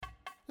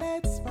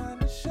Let's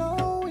find a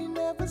show we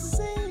never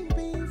seen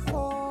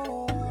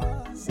before.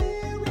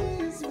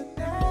 Series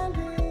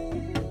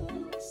finale.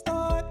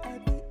 Start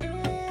at the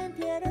end,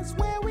 yeah, that's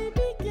where we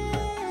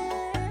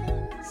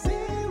begin.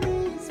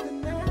 Series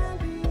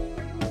finale.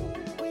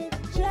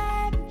 With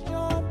Jack,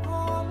 John,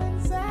 Paul,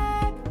 and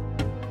Zach.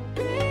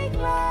 Big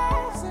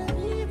laughs and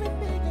even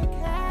bigger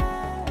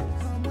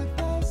cast. Come with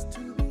us to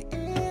the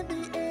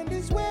end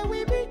is where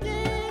we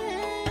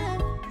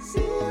begin.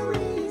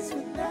 Series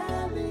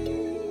finale.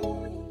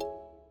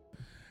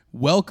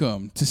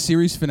 Welcome to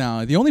Series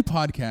Finale, the only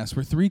podcast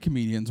where three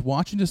comedians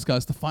watch and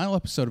discuss the final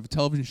episode of a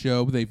television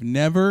show they've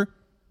never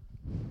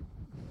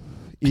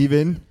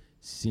even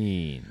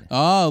seen.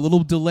 Oh, a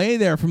little delay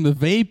there from the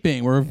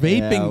vaping. We're a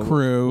vaping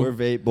crew. We're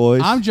vape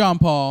boys. I'm John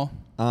Paul.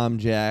 I'm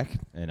Jack.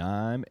 And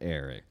I'm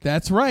Erik.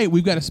 That's right.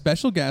 We've got a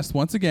special guest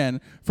once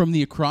again from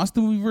the Across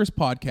the Movieverse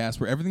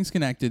podcast, where everything's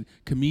connected.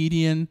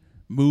 Comedian,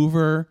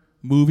 mover,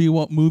 movie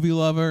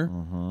lover,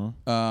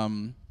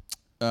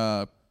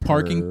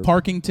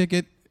 parking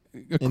ticket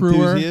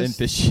accruer,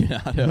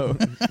 Aficionado.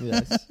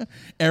 Yes.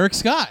 Erik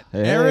Scott.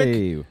 Hey.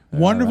 Erik,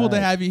 wonderful to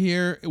All right. have you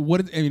here.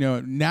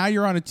 Now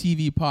you're on a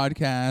TV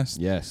podcast.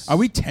 Yes. Are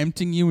we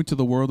tempting you into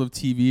the world of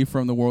TV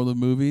from the world of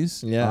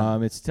movies?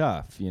 Yeah. It's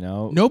tough, you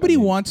know. Nobody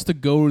wants to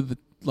go to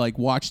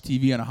watch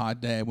TV on a hot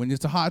day. When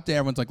it's a hot day,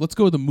 everyone's like, let's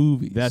go to the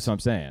movies. That's what I'm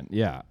saying.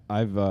 Yeah.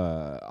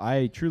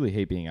 I truly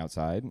hate being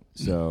outside,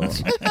 so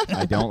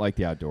I don't like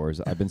the outdoors.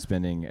 I've been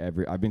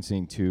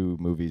seeing 2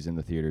 movies in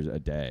the theaters a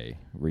day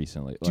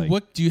recently.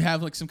 Do you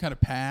have some kind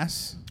of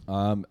pass?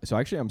 So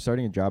actually I'm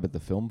starting a job at the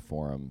Film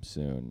Forum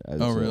soon as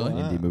really? an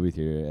indie movie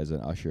theater as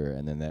an usher,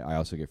 and then I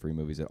also get free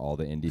movies at all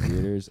the indie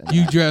theaters. And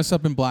You dress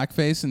up in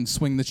blackface and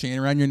swing the chain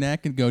around your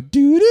neck and go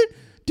dude it,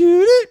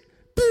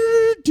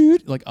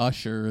 dude, like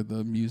Usher,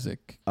 the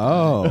music.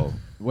 Oh,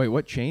 wait,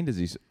 what chain does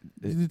he?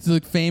 It's a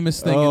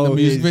famous thing in the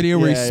music video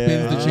where he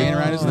spins the chain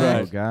around his Oh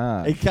neck.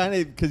 God! It kind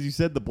of, because you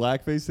said the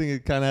blackface thing,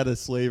 it kind of had a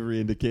slavery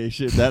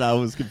indication that I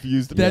was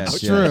confused about. That's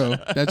true.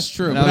 That's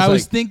true. And But I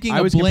was like- thinking I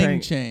a was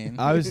bling comparing- chain.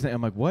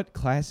 I'm like, what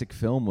classic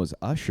film was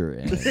Usher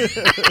in?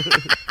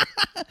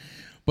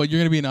 But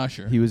you're gonna be an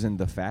Usher He was in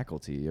The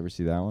Faculty. You ever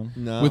see that one?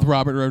 No. with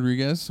Robert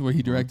Rodriguez, where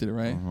he directed it,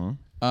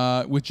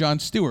 right? With Jon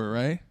Stewart,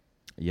 right?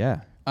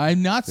 Yeah. I've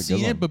not It's a good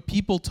seen it, one. but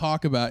people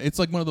talk about it. It's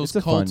like one of those It's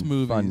a cult fun,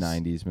 movies. fun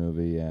 90s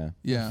movie, yeah.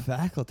 Yeah,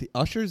 Faculty.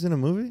 Usher's in a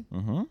movie?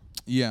 Mm-hmm.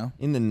 yeah,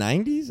 In the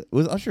 90s?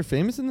 Was Usher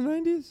famous in the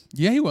 90s?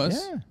 yeah. He was.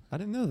 Yeah. I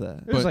didn't know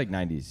that. It was But- like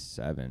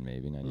 97,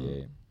 maybe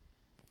 98. It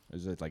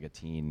was like a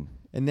teen.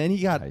 And then he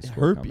got High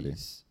school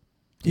herpes.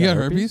 He got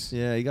herpes.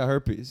 Yeah, he got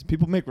herpes.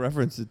 People make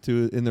references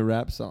to it in the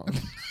rap song.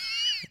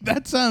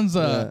 That sounds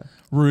Yeah.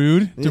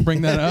 rude to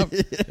bring that up.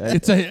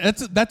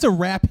 That's a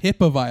rap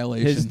HIPAA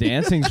violation. His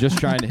dancing's just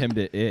trying him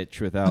to itch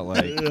without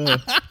like.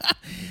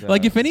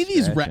 Like if any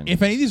of scratching.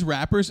 these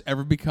rappers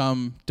ever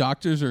become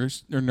doctors or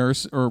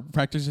nurse or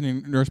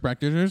practicing nurse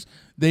practitioners,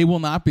 they will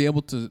not be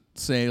able to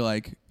say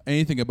like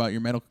anything about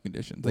your medical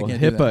conditions. They Well,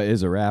 can't do HIPAA that.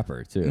 is a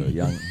rapper too,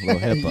 young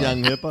little HIPAA.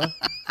 Young HIPAA.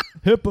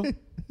 HIPAA.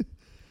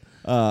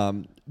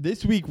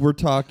 This week we're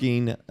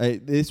talking.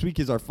 This week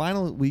is our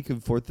final week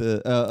of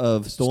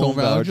Stolen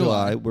Valor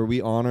July, where we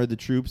honor the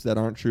troops that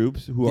aren't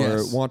troops, who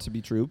want to be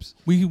troops.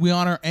 We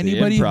honor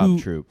anybody the improv who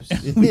troops.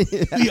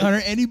 we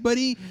honor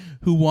anybody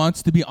who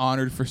wants to be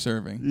honored for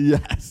serving.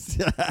 Yes,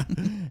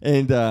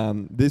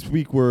 and this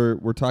week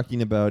we're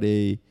talking about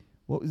a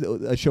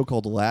show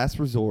called Last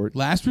Resort.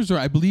 Last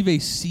Resort, I believe a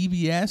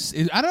CBS.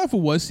 I don't know if it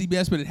was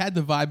CBS, but it had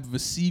the vibe of a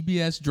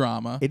CBS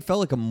drama. It felt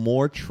like a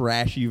more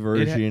trashy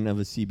version of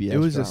a CBS It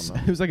was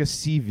drama. it was like a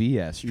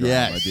CVS drama,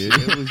 Yes, dude.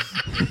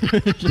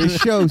 it was.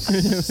 This show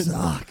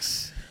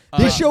sucks.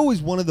 This show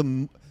is one of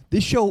the.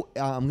 This show,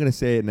 I'm gonna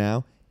say it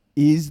now,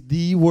 is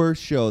the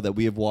worst show that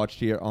we have watched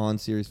here on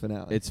Series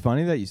Finale. It's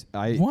funny that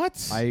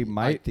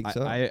I think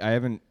so. I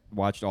haven't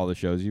watched all the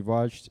shows you've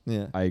watched.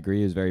 Yeah. I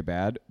agree is very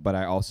bad, but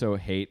I also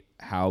hate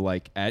how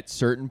like at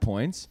certain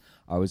points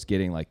I was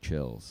getting like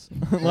chills.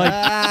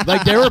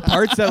 like there were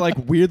parts that like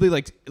weirdly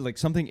like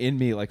something in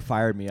me like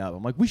fired me up.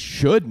 I'm like, we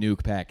should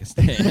nuke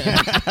Pakistan.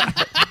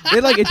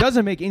 It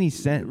doesn't make any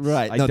sense.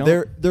 Right.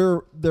 No,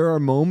 there are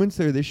moments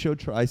there this show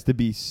tries to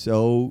be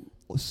so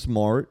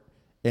smart,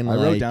 and I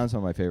like, wrote down some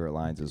of my favorite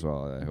lines as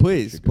well. I hope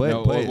Please, we should go- please,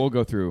 no, please. We'll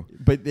go through.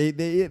 but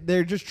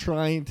they're just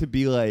trying to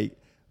be like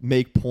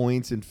make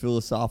points and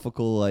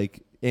philosophical,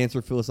 like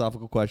answer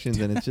philosophical questions,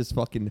 and it's just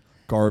fucking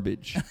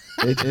garbage.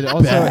 It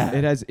also bad.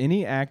 it has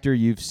any actor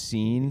you've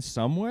seen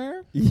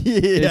somewhere is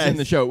Yes. in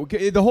the show.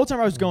 The whole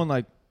time I was going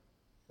like,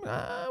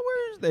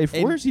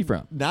 where's he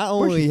from? Not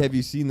only have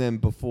you seen them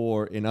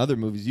before in other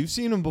movies, you've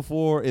seen them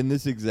before in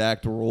this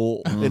exact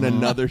role in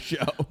another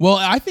show. Well,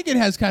 I think it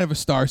has kind of a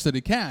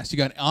star-studded cast. You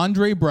got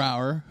Andre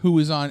Braugher, who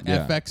was on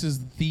Yeah. FX's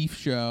Thief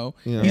show.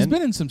 Yeah. He's And-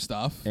 been in some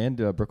stuff. And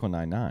Brooklyn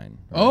Nine-Nine.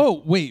 Right?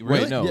 Oh, wait,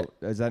 really? Wait, no.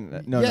 Yeah. Is that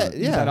no? Yeah, Is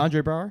yeah. that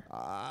Andre Braugher?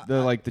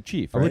 The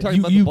chief. Are we Right? talking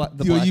about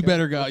the black you guy?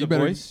 better go. With You the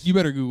better voice? you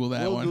better Google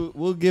that one.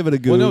 We'll give it a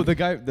go. Well, no, the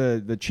guy,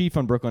 the chief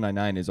on Brooklyn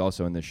Nine-Nine is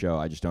also in the show.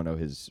 I just don't know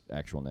his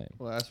actual name.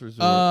 Last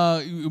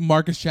Resort.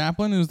 Marcus Marcus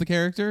Chaplin, who's the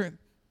character.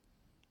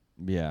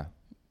 Yeah,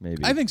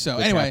 maybe. I think so.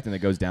 The Anyway. captain that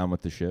goes down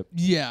with the ship.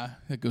 Yeah,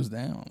 it goes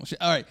down.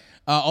 All right.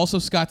 Also,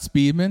 Scott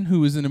Speedman, who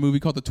was in a movie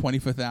called The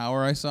 25th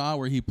Hour, I saw,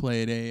 where he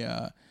played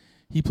a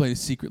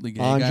secretly gay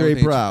guy. Andre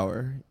with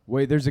Braugher.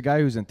 Wait, there's a guy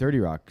who's in 30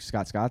 Rock,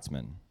 Scott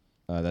Scotsman.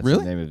 That's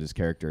Really? the name of his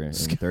character in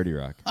 30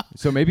 Rock.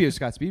 So maybe it was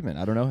Scott Speedman.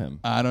 I don't know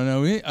him. I don't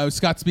know.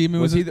 Scott Speedman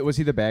Was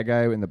he the bad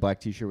guy in the black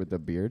T-shirt with the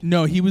beard?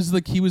 No, he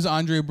was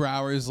Andre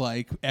Braugher's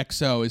like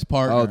XO, his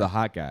partner. Oh, the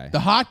hot guy.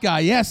 The hot guy.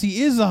 Yes,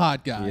 he is the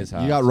hot guy. He is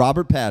hot. You got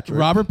Robert Patrick.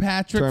 Robert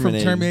Patrick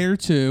Terminator. from Terminator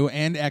 2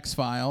 and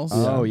X-Files.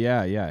 Oh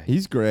yeah.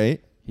 He's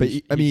great. But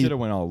he mean, should have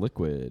went all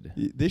liquid.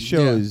 this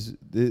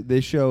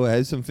show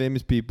has some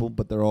famous people,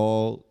 but they're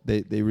all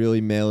they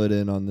really mail it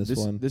in on this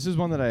one. This is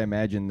one that I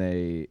imagine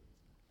they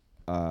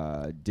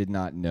did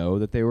not know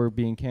that they were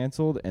being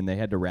canceled, and they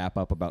had to wrap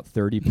up about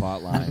 30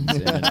 plot lines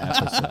in an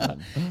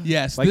episode.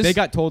 Yes, Like they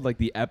got told like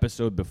the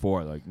episode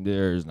before, like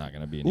there's not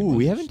going to be any. Ooh, more.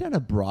 we haven't done a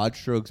broad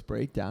strokes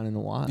breakdown in a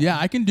while. Yeah,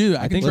 I can do that.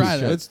 I can think try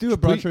we that. Let's do a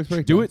broad strokes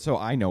breakdown. Do it so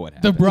I know what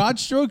The happened. Broad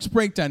Strokes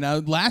breakdown. Now,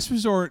 Last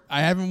Resort,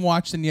 I haven't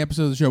watched any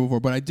episodes of the show before,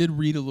 but I did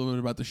read a little bit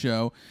about the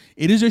show.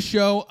 It is a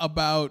show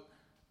about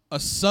a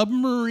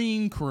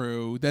submarine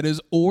crew that is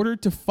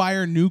ordered to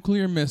fire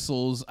nuclear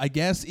missiles, I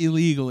guess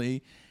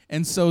illegally.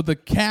 And so the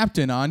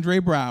captain, Andre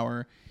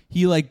Braugher,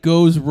 he like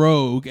goes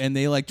rogue, and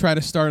they like try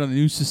to start a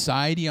new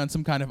society on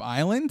some kind of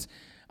island,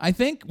 I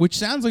think, which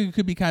sounds like it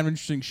could be kind of an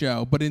interesting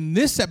show. But in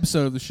this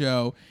episode of the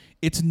show,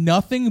 it's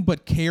nothing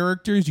but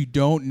characters you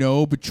don't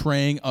know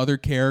betraying other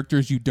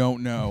characters you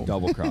don't know.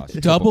 Double cross.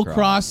 Double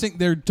crossing.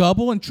 They're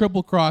double and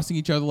triple crossing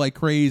each other like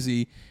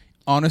crazy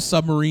on a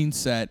submarine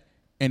set,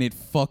 and it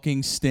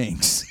fucking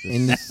stinks.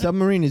 And the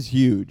submarine is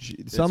huge.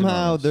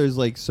 Somehow enormous. there's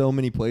like so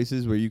many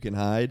places where you can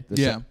hide.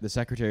 The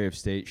Secretary of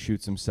State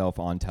shoots himself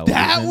on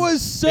television. That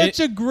was such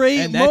a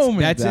great and moment.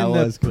 That's That in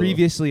was the cool.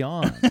 previously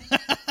on.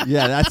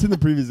 Yeah, that's in the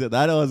previous.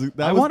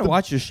 I want to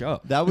watch the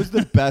show. That was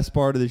the best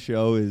part of the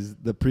show is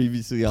the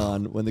previously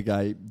on when the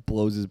guy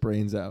blows his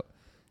brains out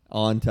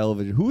on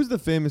television. Who was the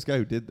famous guy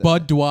who did that?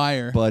 Budd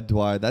Dwyer. Budd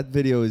Dwyer. That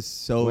video is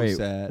so Wait,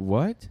 sad.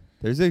 what?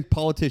 There's a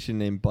politician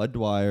named Budd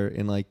Dwyer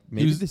in like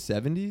maybe was- the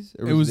 70s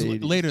or It was the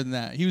 80s? later than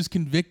that. He was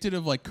convicted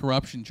of like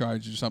corruption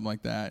charges or something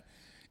like that.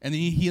 And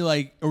then he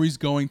like, or he's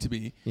going to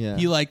be. Yeah.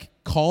 He like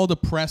called a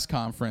press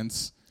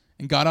conference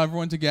and got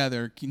everyone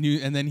together.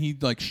 And then he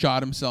like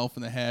shot himself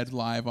in the head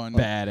live on.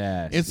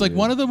 Badass. It's like dude.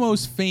 one of the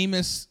most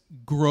famous,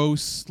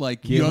 gross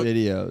like GIF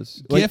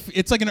videos. GIF.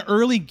 It's like an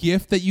early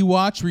GIF that you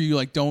watch where you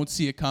like don't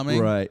see it coming.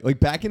 Right. Like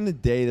back in the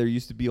day, there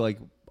used to be like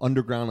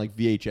underground like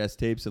VHS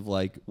tapes of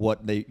like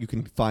what you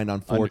can find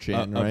on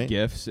 4chan, right? Of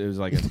GIFs. It was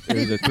like a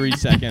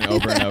 3-second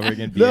over and over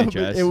again No, VHS.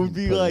 but it would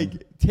be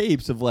like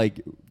tapes of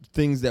like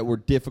things that were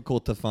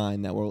difficult to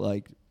find that were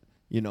like,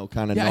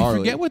 kind of Yeah, gnarly. I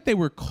forget what they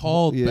were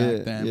called Yeah,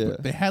 back then. yeah.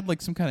 But they had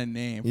like some kind of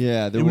name.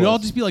 Yeah, it there would all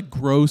was. just be like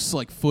gross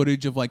like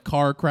footage of like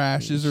car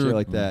crashes Shit or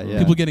like that, yeah.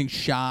 people getting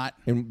shot.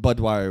 And Budd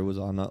Dwyer was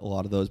on a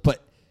lot of those.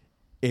 But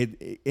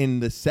in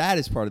the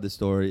saddest part of the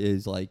story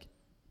is like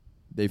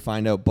they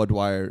find out Budd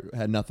Dwyer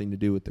had nothing to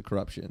do with the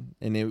corruption,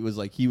 and it was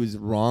like he was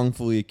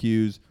wrongfully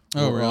accused,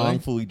 Oh, really?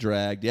 wrongfully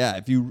dragged. Yeah,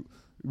 if you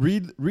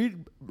read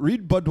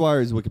Budd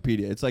Dwyer's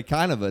Wikipedia, it's like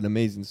kind of an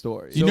amazing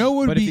story. You know what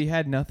would but if he be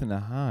had nothing to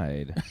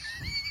hide,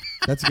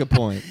 That's a good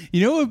point.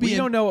 you know what would be we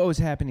don't know what was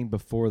happening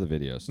before the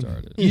video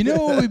started. you know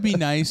what would be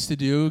nice to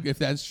do if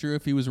that's true,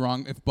 if he was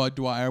wrong, if Budd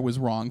Dwyer was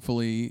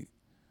wrongfully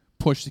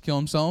pushed to kill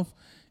himself,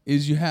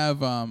 is you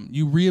have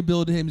you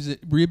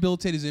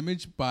rehabilitate his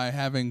image by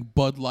having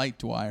Bud Light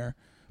Dwyer.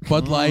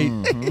 Bud Light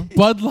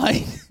Bud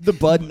Light The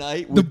Bud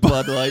Knight with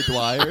Bud Light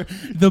Dwyer.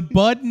 the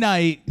Bud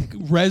Knight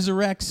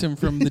resurrects him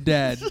from the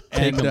dead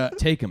and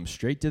Take him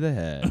straight to the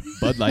head.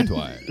 Bud Light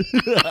Dwyer.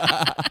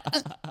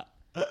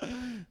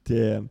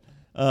 Damn.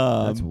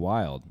 That's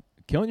wild.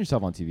 Killing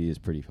yourself on TV is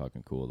pretty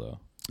fucking cool, though.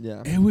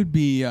 Yeah. it would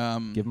be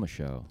Give him a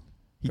show.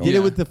 He Go did yeah.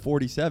 it with the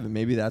 47.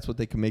 Maybe that's what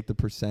they can make the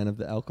percent of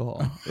the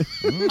alcohol.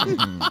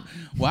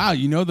 wow,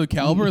 you know the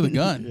caliber of the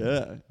gun.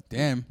 Yeah.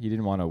 Damn. He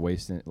didn't want to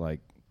waste it. Like,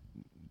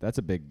 that's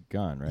a big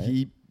gun,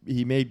 right?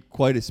 He made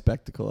quite a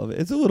spectacle of it.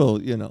 It's a little,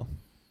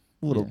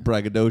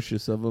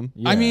 braggadocious of him.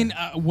 Yeah. I mean,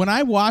 when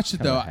I watched it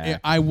Kind though, of a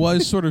hack. I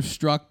was sort of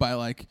struck by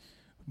like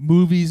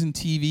movies and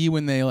TV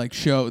when they like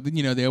show,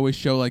 they always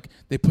show like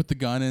they put the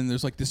gun in.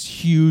 There's like this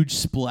huge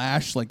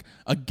splash, like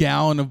a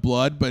gallon of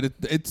blood, but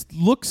it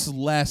looks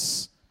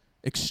less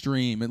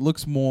extreme. It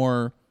looks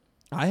more.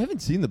 I haven't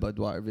seen the Budd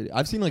Dwyer video.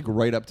 I've seen like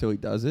right up till he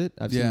does it.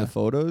 I've seen Yeah. the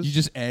photos. You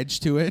just edge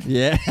to it.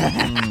 yeah.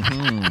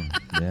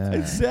 yeah.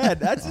 It's sad.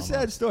 That's a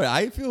sad story.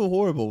 I feel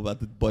horrible about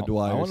the Budd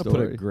Dwyer I want to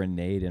story. put a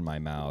grenade in my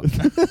mouth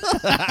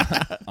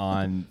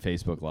on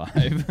Facebook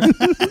Live.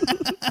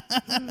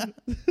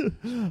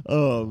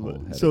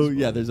 So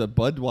yeah, there's a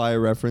Budd Dwyer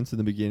reference in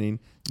the beginning.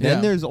 Then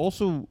Yeah. there's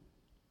also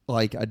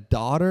like a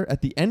daughter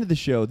at the end of the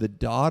show. The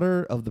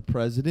daughter of the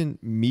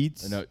president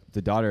meets No,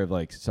 the daughter of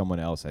like someone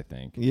else, I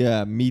think.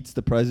 meets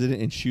the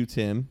president and shoots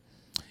him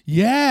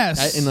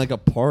Yes. in like a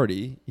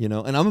party, And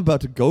I'm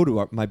about to go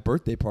to my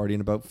birthday party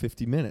in about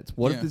 50 minutes.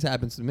 What if Yeah. this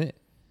happens to me?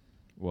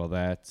 Well,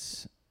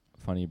 that's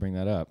funny you bring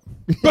that up.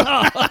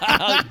 Hello,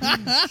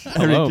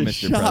 Eric Mr. just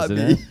shot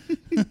President.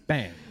 me.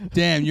 Bam.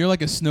 Damn, you're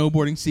like a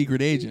snowboarding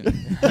secret agent.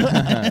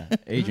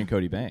 Agent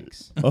Cody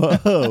Banks.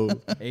 Oh.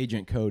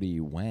 Agent Cody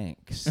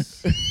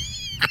Wanks.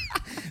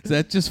 Is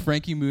that just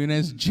Frankie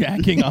Muniz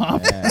jacking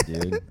off? Yeah,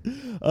 dude.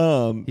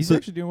 He's so-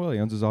 actually doing well. He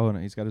owns his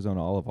own. He's got his own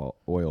olive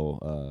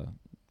oil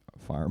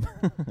farm.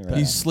 Right.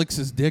 He slicks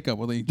his dick up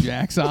while he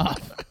jacks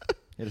off.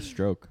 He had a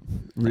stroke.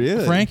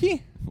 Really?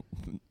 Frankie?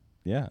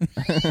 Yeah.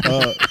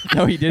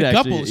 No, he did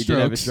couple actually. He did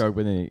have a strokes. stroke,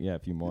 but then a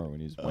few more when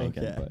he was wanking.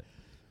 Okay. But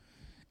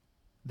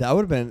That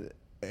would have been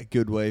a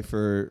good way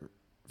for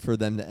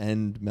them to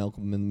end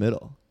Malcolm in the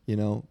Middle. You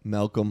know,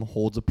 Malcolm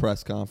holds a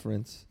press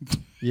conference.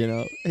 You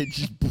know, it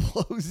just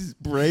blows his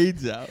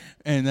braids out.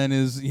 And then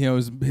his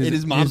mom's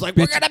like, bitch-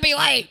 "We're gonna be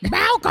late."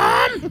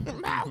 Malcolm,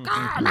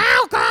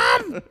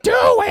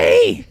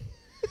 Dewey.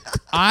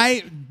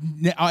 I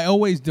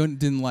always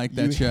didn't like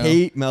that You show.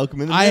 hate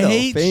Malcolm in the Middle.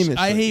 famously.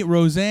 I hate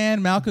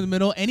Roseanne, Malcolm in the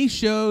Middle. Any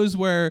shows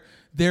where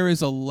there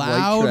is a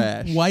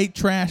loud white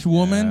trash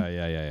woman,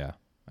 yeah.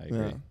 I agree.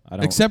 Yeah. I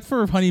don't. except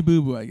for Honey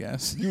Boo Boo, I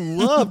guess. You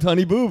loved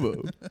Honey Boo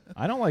Boo.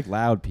 I don't like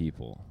loud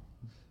people.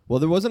 Well,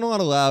 there wasn't a lot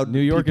of loud.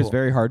 New York people. is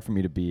very hard for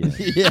me to be in.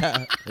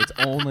 Yeah. It's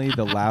only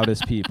the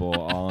loudest people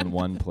all in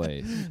one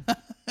place.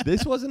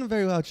 This wasn't a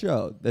very loud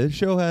show. The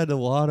show had a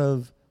lot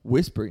of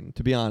whispering,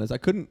 to be honest. I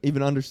couldn't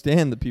even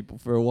understand the people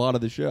for a lot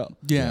of the show.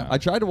 Yeah. I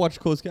tried to watch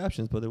closed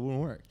captions, but it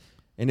wouldn't work.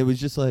 And it was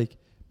just like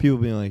people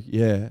being like,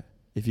 yeah,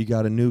 if you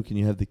got a nuke and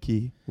you have the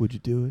key, would you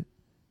do it?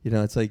 You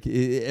know, it's like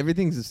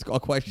everything's a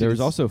question. There was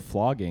also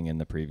flogging in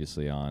the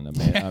previously on. A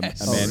man,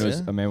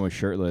 Yes. a man was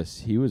shirtless.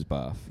 He was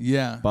buff.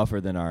 Yeah. Buffer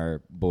than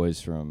our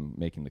boys from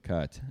Making the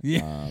Cut.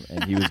 Yeah.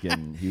 And he was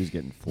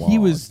getting flogged. He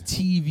was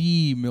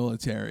TV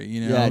military,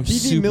 you know. yeah, TV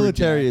super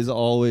military jacked. is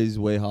always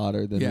way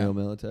hotter than Yeah. real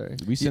military.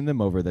 We send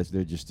them over that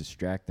they just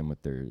distract them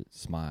with their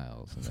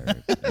smiles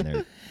and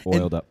their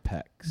oiled up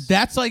pecs.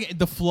 That's like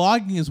the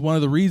flogging is one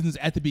of the reasons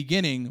at the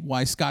beginning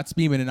why Scott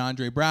Speedman and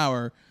Andre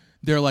Braugher,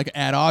 they're like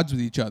at odds with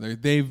each other.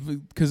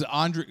 Because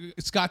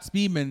Scott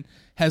Speedman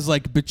has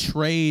like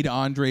betrayed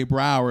Andre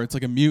Braugher. It's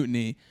like a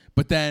mutiny,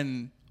 but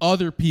then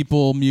other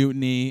people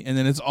mutiny, and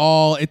then it's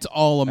all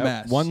a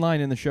mess. One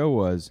line in the show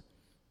was,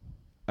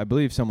 "I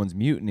believe someone's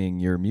mutinying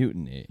your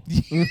mutiny."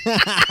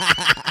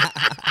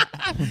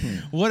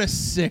 What a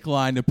sick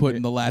line to put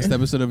in the last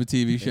episode of a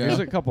TV show. Here's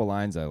a couple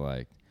lines I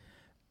like.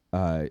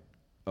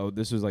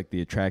 This was like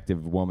the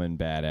attractive woman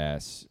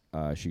badass.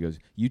 She goes,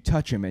 "You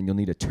touch him and you'll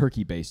need a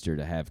turkey baster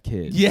to have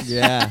kids." Yeah.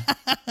 Yeah.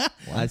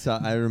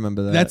 I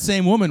remember that. That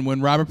same woman,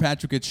 when Robert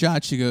Patrick gets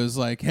shot, she goes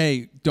like,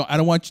 "Hey,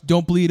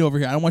 don't bleed over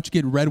here. I don't want you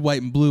getting red,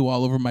 white, and blue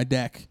all over my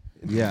deck."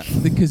 Yeah.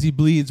 Because he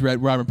bleeds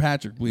red. Robert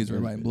Patrick bleeds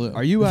red, white, and blue.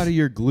 Are you out of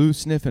your glue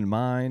sniffing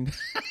mind?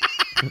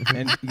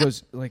 And he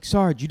goes like,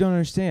 "Sarge, you don't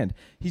understand.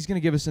 He's going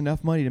to give us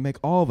enough money to make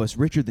all of us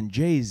richer than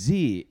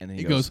Jay-Z." And then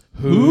he goes,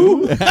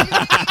 "Who?"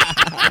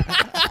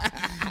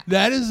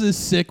 That is a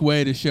sick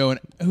way to show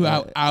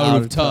out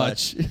of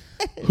touch.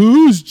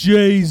 Who's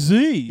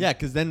Jay-Z? Yeah,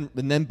 because then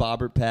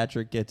Robert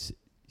Patrick gets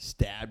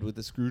stabbed with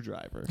a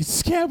screwdriver. He's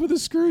scabbed with a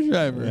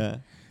screwdriver. Yeah.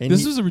 And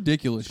This is a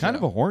ridiculous show. kind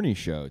of a horny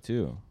show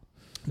too.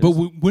 But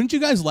wouldn't you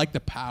guys like the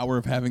power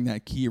of having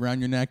that key around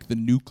your neck, the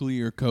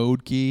nuclear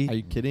code key? Are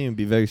you kidding? It'd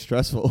be very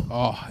stressful.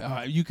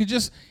 You could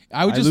just.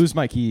 I I lose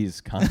my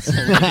keys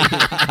constantly.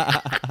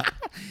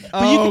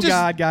 you could just-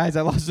 God, guys,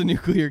 I lost the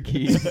nuclear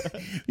key.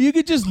 You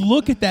could just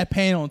look at that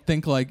panel and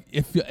think like,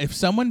 if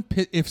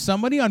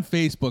somebody on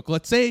Facebook,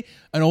 let's say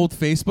an old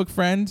Facebook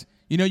friend,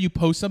 you know, you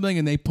post something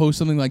and they post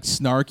something like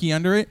snarky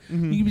under it,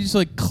 you can just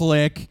like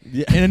click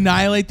and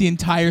annihilate the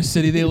entire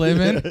city they live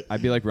in.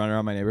 I'd be like running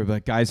around my neighborhood, be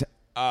like, "Guys,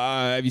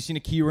 have you seen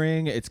a key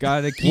ring? It's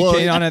got a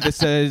keychain on it that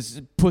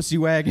says Pussy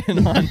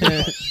Wagon on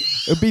it."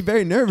 It'd be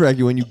very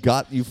nerve-wracking when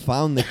you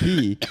found the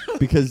key,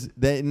 because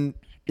then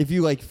if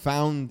you like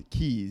found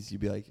keys,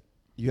 you'd be like,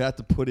 you have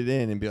to put it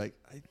in and be like,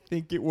 I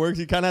think it works.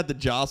 You kind of have to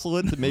jostle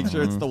it to make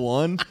sure it's the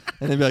one,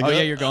 and then be like, Oh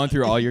yeah, you're going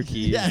through all your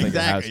keys, Yeah, like exactly.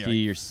 your house key,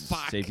 You're your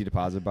like, safety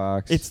deposit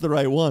box. it's the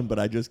right one, but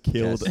I just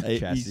killed a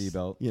chastity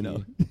belt. You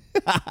know,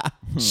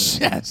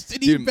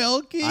 Chastity Dude,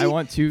 belt key. I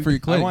want two. For your I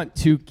clothing. want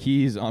two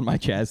keys on my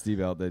chastity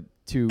belt that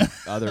two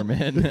other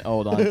men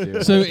hold on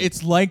to. So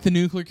it's like the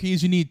nuclear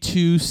keys. You need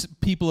two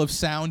people of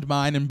sound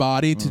mind and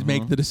body to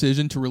make the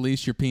decision to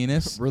release your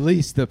penis.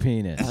 Release the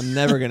penis. I'm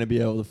never gonna be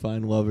able to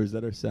find lovers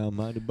that are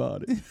sound-minded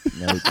about it.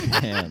 No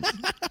chance.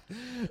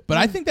 But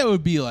I think that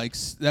would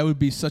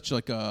be such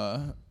like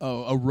a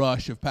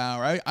rush of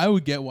power. I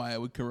would get why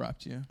it would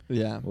corrupt you.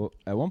 Yeah. Well,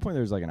 at one point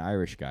there was like an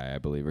Irish guy, I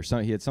believe, or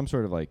he had some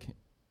sort of like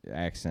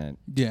accent.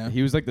 Yeah.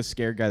 He was like the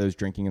scared guy that was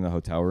drinking in the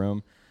hotel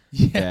room.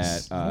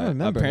 Yes. That I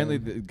remember apparently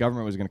him. the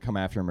government was going to come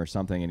after him or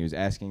something, and he was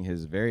asking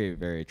his very,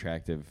 very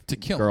attractive To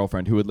kill him.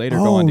 girlfriend, who would later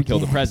go on Oh, to kill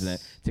the yes.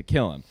 president, to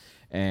kill him.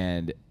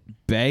 And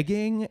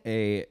begging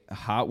a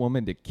hot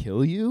woman to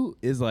kill you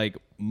is like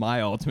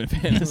my ultimate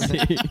fantasy.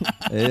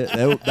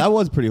 That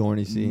was a pretty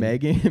horny scene.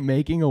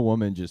 Making a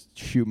woman just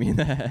shoot me in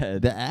the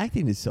head. The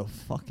acting is so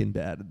fucking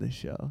bad in this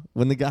show.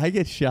 When the guy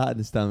gets shot in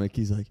the stomach,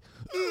 he's like,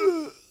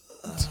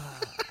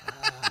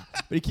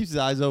 but he keeps his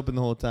eyes open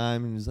the whole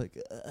time, and he's like,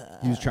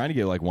 He was trying to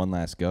get like one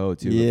last go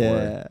too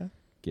yeah. before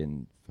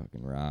getting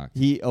fucking rocked.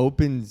 He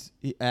opens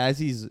as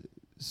he's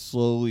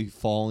slowly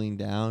falling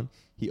down.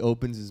 He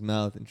opens his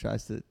mouth and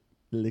tries to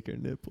lick her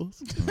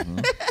nipples.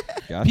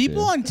 Gotcha.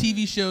 People on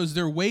TV shows,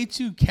 they're way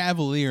too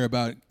cavalier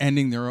about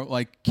ending their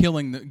like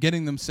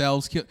getting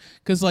themselves killed,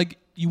 because like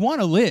you want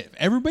to live.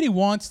 Everybody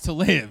wants to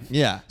live.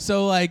 Yeah.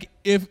 So like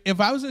if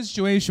I was in a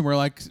situation where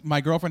like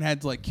my girlfriend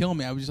had to like kill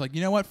me, I was just like,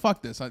 you know what,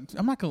 fuck this. I'm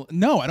not gonna.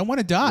 No, I don't want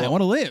to die. Well, I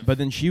want to live. But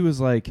then she was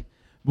like,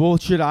 well,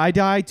 should I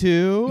die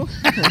too?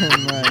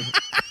 And, like,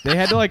 they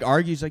had to like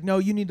argue. She's like, no,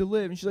 you need to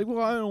live. And she's like,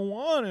 well, I don't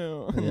want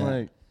to. And Yeah.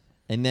 like,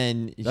 And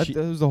then that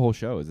was the whole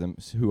show, is them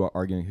who are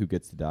arguing who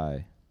gets to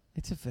die.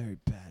 it's a very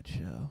bad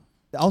show.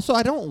 Also,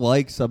 I don't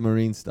like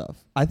submarine stuff.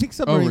 I think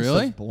submarine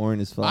really? stuff's boring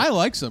as fuck. I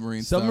like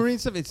submarine Submarine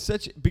stuff. It's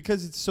such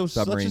because it's so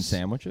Submarine such a,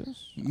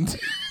 sandwiches?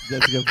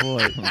 That's a good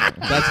point.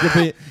 That's a good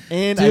point.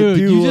 And Dude, I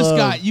do you just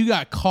love,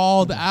 got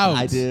called out.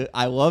 I do.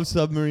 I love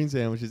submarine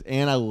sandwiches,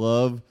 and I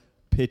love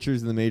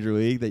pitchers in the major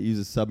league that use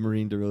a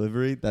submarine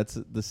delivery. That's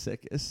the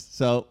sickest.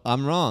 So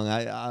I'm wrong.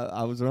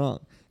 I was wrong.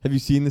 Have you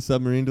seen the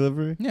submarine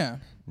delivery? Yeah.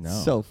 No.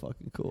 So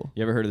fucking cool.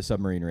 You ever heard of the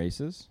submarine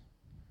races?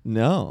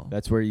 No.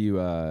 That's where you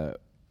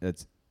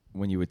that's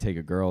when you would take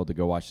a girl to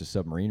go watch the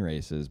submarine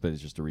races, but it's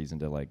just a reason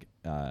to like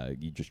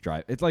you just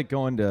drive. It's like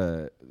going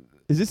to.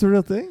 Is this a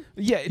real thing?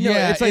 Yeah,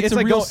 Yeah, it's like it's a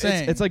like real go,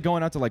 saying. it's like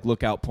going out to like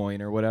Lookout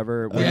Point or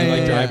whatever. Where Yeah, you like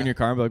yeah, drive yeah. in your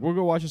car and be like, we'll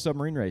go watch the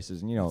submarine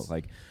races, and you know,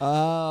 like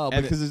Oh,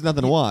 And because there's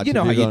nothing to watch. you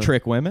know if how you're you going-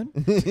 trick women.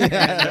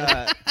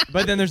 And,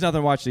 but then there's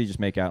nothing to watch, so you just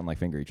make out and like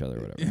finger each other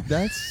or whatever.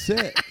 That's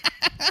sick.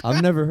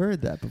 I've never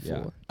heard that before.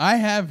 Yeah. I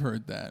have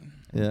heard that.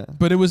 Yeah.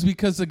 But it was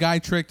because the guy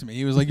tricked me.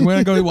 He was like, you want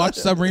to go watch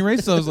submarine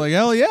races? I was like,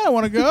 hell yeah, I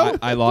want to go.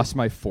 I lost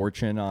my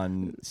fortune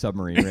on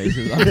submarine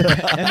races,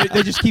 and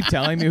they just keep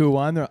telling me who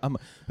won. They're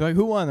like,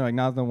 who won? They're like,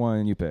 not the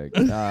one you picked.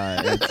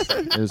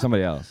 It was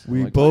somebody else. I'm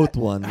We like, both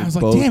won. I We was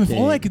like, both damn, if came.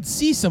 only I could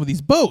see some of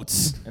these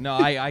boats. No,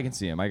 I can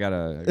see him. I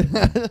know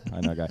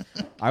a guy.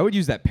 I would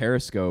use that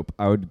periscope.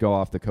 I would go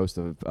off the coast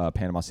of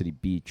Panama City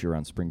Beach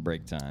around spring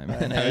break time,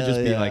 and I would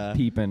just be Hell like yeah.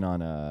 peeping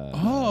on a.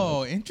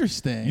 Oh,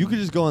 interesting. You could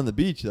just go on the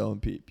beach though and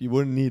peep. You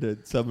wouldn't need a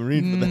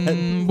submarine for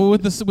that.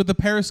 But with the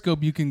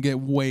periscope, you can get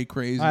way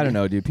crazy. I don't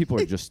know, dude. People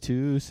are just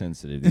too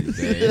sensitive these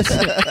days.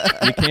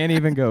 You can't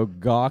even go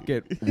gawk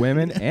at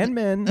women and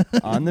men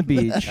on the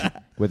beach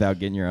without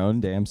getting your own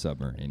damn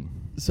submarine.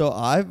 So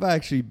I've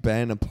actually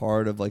been a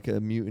part of like a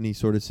mutiny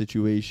sort of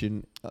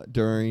situation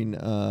during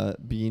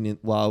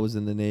while I was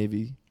in the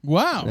Navy.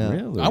 Wow. Yeah.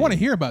 Really? I want to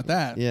hear about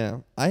that. Yeah,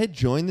 I had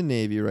joined the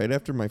Navy right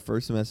after my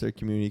first semester at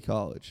community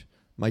college.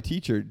 My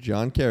teacher,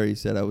 John Kerry,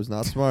 said I was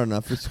not smart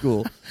enough for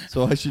school,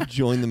 so I should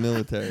join the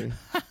military.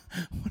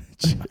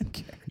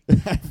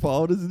 I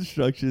followed his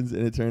instructions,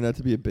 and it turned out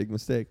to be a big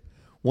mistake.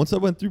 Once I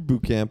went through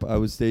boot camp, I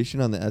was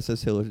stationed on the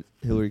SS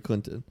Hillary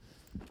Clinton,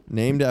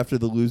 named after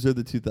the loser of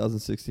the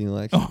 2016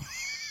 election.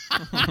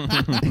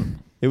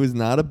 It was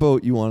not a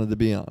boat you wanted to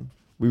be on.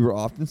 We were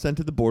often sent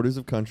to the borders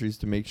of countries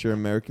to make sure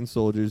American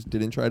soldiers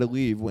didn't try to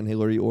leave when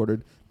Hillary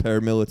ordered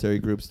paramilitary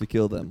groups to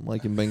kill them,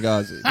 like in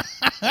Benghazi.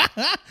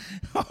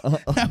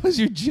 That was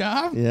your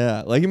job?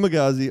 Yeah, like in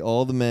Benghazi,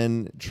 all the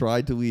men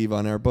tried to leave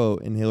on our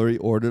boat, and Hillary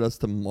ordered us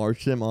to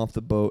march them off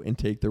the boat and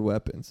take their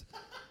weapons,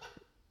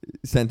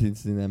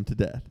 sentencing them to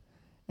death.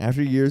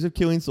 After years of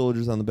killing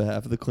soldiers on the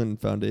behalf of the Clinton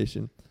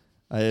Foundation,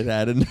 I had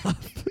had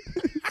enough.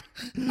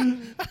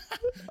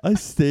 I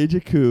staged a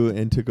coup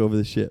and took over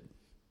the ship.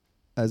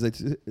 As I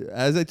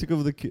took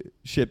over the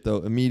ship, though,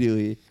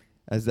 immediately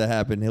as that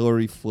happened,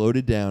 Hillary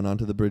floated down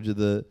onto the bridge of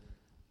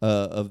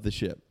the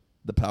ship.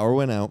 The power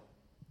went out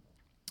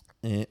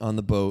on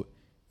the boat,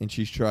 and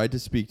she tried to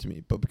speak to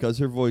me, but because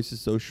her voice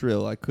is so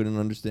shrill, I couldn't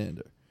understand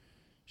her.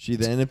 She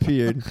then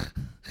appeared.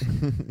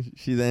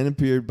 She then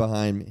appeared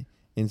behind me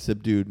and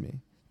subdued me.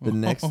 The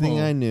next thing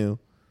I knew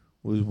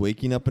was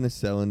waking up in a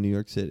cell in New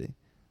York City.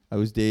 I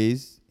was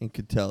dazed and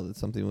could tell that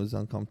something was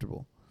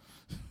uncomfortable.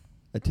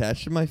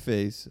 Attached to my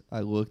face,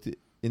 I looked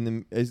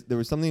there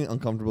was something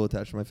uncomfortable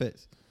attached to my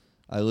face.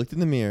 I looked in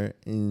the mirror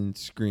and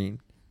screamed.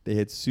 They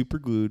had super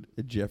glued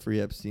a Jeffrey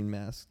Epstein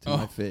mask to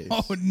my face.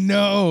 Oh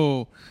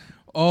no.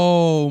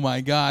 Oh my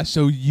gosh.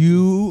 So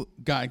you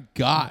got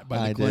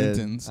by the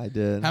Clintons. I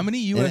did. How many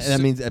US And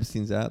that means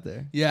Epstein's out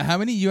there. Yeah, how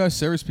many US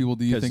service people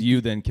do you Because think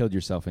you then killed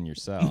yourself in your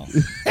cell.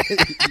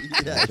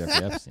 Yeah.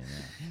 Jeffrey Epstein.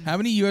 Yeah. How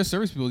many US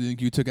service people do you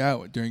think you took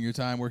out during your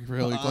time working for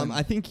Hillary Clinton?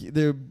 I think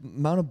the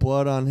amount of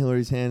blood on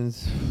Hillary's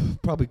hands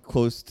probably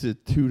close to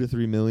 2 to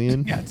 3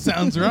 million. That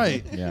sounds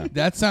right. Yeah.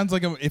 That sounds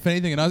like, if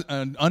anything,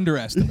 an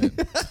underestimate.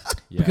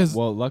 Yeah. Because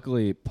well,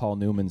 luckily, Paul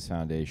Newman's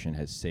foundation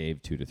has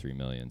saved $2 to $3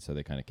 million, so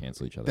they kind of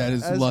cancel each other. that out.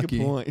 is That's a good lucky.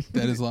 point.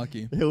 That is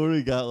lucky.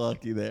 Hillary got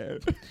lucky there.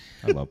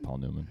 I love Paul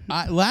Newman.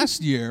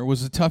 Last year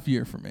was a tough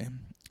year for me.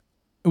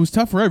 It was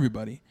tough for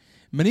everybody.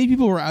 Many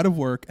people were out of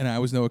work, and I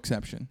was no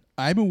exception.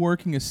 I've been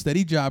working a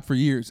steady job for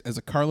years as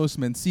a Carlos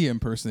Mencia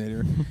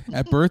impersonator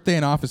at birthday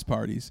and office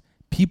parties.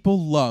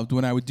 People loved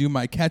when I would do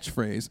my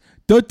catchphrase,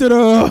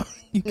 "Da-da-da."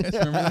 You guys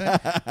remember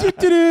that?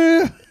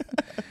 "Da-da-da,"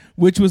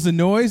 which was a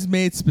noise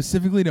made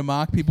specifically to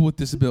mock people with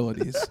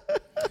disabilities.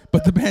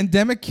 But the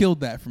pandemic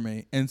killed that for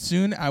me, and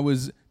soon I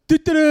was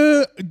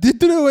 "da-da-da,"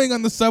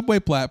 on the subway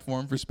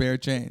platform for spare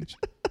change.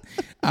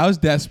 I was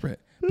desperate.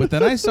 But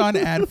then I saw an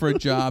ad for a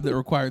job that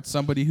required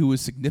somebody who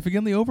was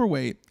significantly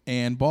overweight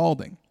and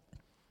balding.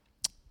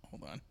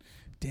 Hold on.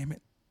 Damn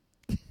it.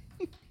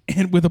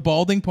 And with a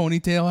balding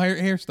ponytail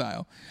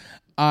hairstyle.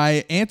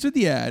 I answered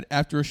the ad.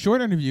 After a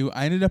short interview,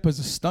 I ended up as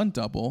a stunt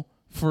double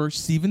for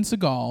Steven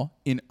Seagal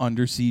in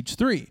Under Siege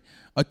 3,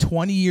 a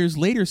 20 years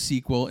later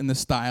sequel in the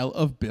style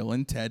of Bill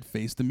and Ted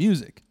Face the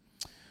Music.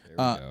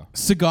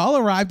 Seagal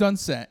arrived on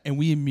set, and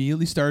we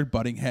immediately started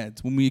butting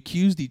heads when we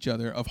accused each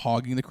other of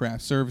hogging the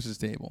craft services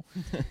table.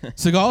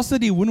 Seagal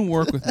said he wouldn't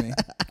work with me.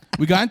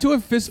 We got into a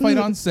fist fight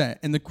on set,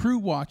 and the crew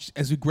watched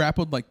as we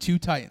grappled like two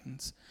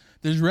titans.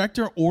 The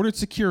director ordered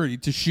security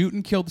to shoot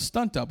and kill the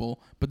stunt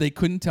double, but they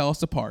couldn't tell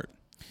us apart.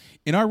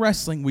 In our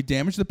wrestling, we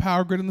damaged the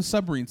power grid on the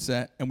submarine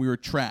set, and we were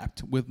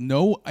trapped with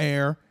no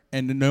air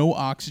and no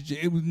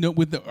oxygen.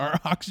 Our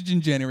oxygen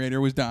generator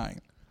was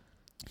dying.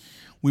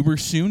 We were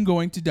soon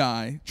going to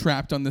die,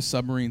 trapped on this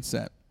submarine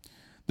set.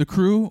 The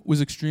crew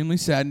was extremely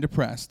sad and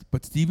depressed,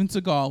 but Steven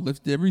Seagal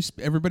lifted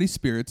everybody's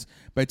spirits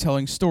by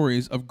telling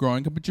stories of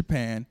growing up in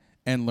Japan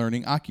and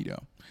learning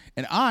Aikido.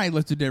 And I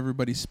lifted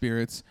everybody's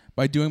spirits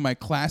by doing my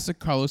classic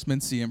Carlos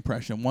Mencia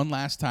impression one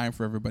last time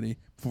for everybody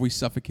before we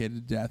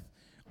suffocated to death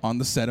on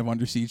the set of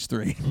Under Siege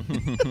 3.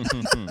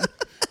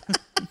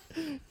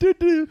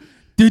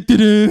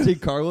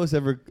 Did Carlos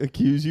ever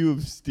accuse you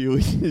of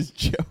stealing his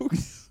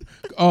jokes?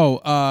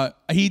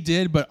 He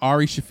did, but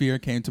Ari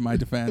Shaffir came to my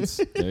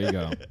defense. There you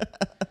go.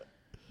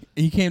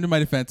 He came to my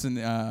defense, and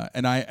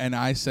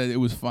I said it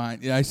was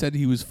fine. I said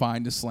he was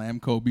fine to slam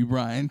Kobe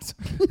Bryant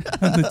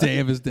on the day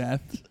of his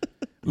death.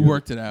 We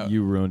worked it out.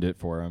 You ruined it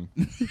for him.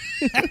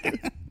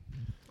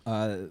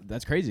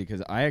 That's crazy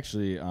because I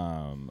actually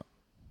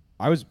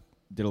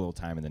did a little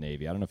time in the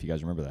Navy. I don't know if you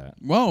guys remember that.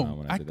 Whoa!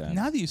 When I did that.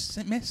 Now that you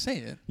say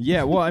it.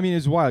 Yeah, well, I mean, it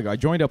was a while ago. I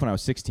joined up when I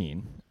was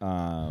 16,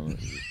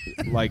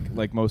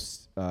 like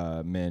most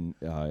men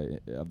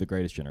of the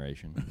greatest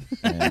generation.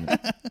 And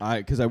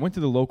because I went to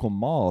the local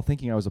mall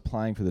thinking I was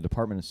applying for the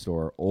department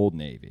store Old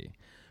Navy,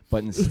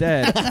 but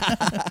instead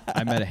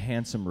I met a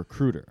handsome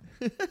recruiter.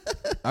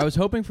 I was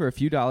hoping for a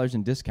few dollars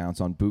in discounts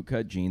on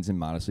bootcut jeans and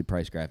modestly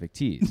priced graphic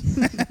tees,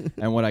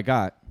 and what I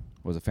got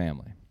was a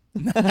family.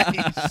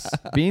 Nice.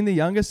 Being the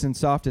youngest and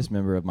softest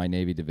member of my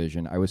Navy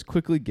division, I was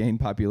quickly gained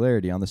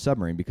popularity on the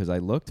submarine because I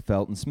looked,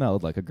 felt, and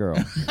smelled like a girl.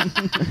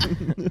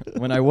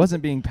 When I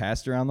wasn't being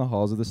passed around the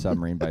halls of the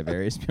submarine by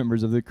various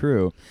members of the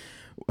crew,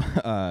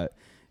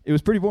 it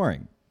was pretty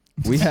boring.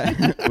 We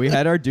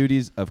had our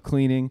duties of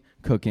cleaning,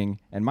 cooking,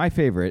 and my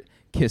favorite,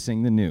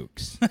 kissing the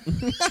nukes.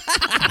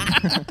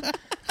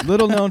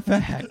 Little known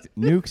fact,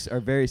 nukes are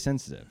very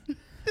sensitive.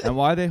 And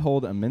while they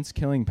hold immense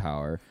killing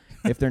power,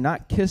 if they're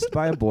not kissed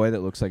by a boy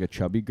that looks like a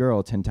chubby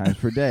girl 10 times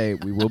per day,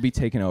 we will be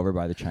taken over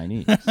by the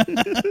Chinese.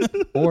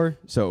 Or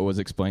so it was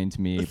explained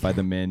to me by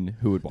the men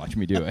who would watch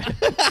me do it.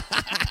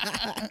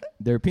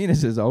 Their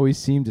penises always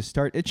seemed to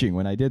start itching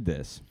when I did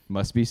this.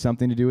 Must be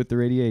something to do with the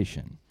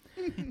radiation.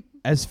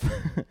 As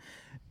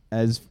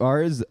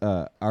far as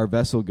our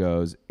vessel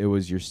goes, it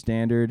was your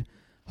standard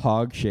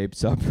hog-shaped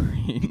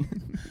submarine.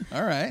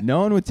 All right.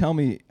 No one would tell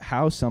me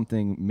how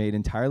something made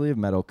entirely of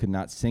metal could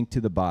not sink to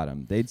the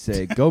bottom. They'd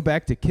say, "Go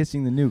back to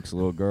kissing the nukes,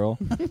 little girl."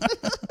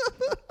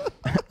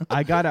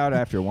 I got out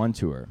after one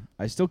tour.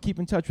 I still keep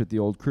in touch with the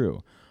old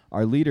crew.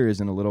 Our leader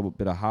is in a little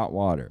bit of hot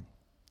water.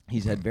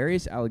 He's had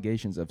various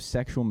allegations of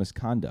sexual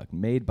misconduct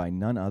made by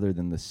none other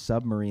than the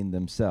submarine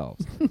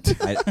themselves.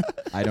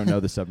 I don't know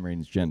the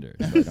submarine's gender.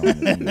 So I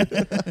don't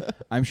understand.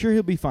 I'm sure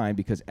he'll be fine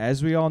because,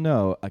 as we all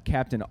know, a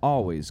captain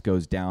always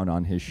goes down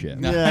on his ship.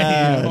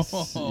 Yes.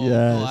 Yes.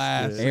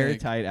 Classic.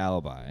 Airtight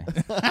alibi.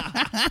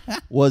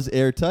 Was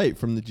Airtight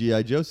from the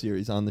G.I. Joe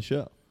series on the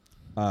show?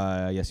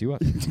 Yes, he was.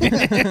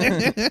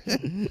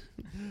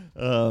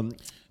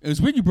 It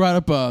was weird you brought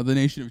up the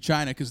nation of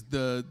China because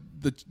the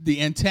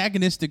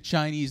antagonistic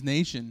Chinese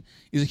nation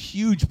is a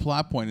huge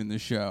plot point in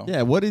this show.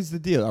 Yeah, what is the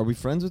deal? Are we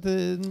friends with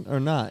it or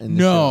not? In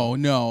the No, show?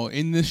 no.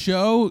 In the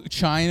show,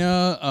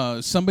 China,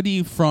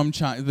 somebody from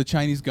the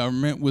Chinese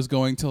government was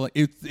going to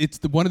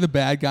one of the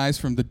bad guys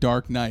from The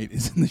Dark Knight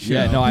is in the show.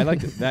 Yeah, no, I like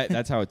that.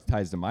 That's how it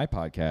ties to my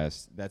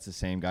podcast. That's the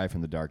same guy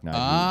from The Dark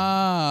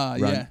Knight.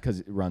 Yeah.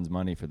 Because it runs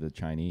money for the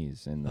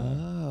Chinese. And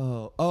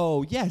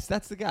Oh, yes,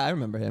 that's the guy. I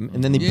remember him.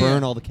 And then they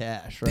burn all the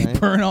cash, right? They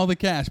burn all the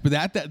cash. But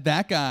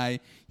that guy,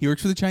 he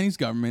works for the Chinese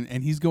government,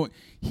 and he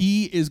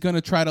is going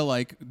to try to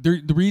like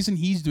the reason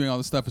he's doing all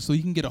this stuff is so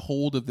he can get a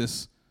hold of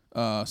this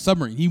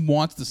submarine. He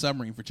wants the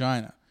submarine for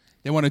China.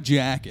 They want to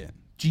jack it.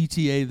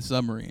 GTA the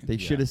submarine. They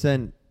should have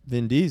sent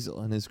Vin Diesel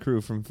and his crew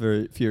from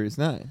Furious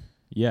 9.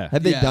 Yeah.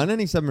 Have they done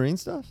any submarine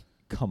stuff?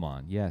 Come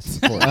on. Yes.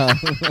 Of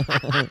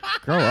course.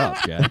 Grow up,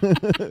 Jack.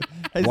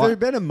 Has there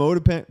been a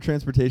mode of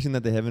transportation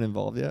that they haven't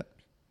involved yet?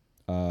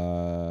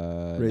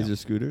 Razor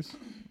scooters?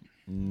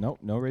 Nope,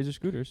 no Razor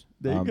scooters.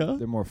 There you go.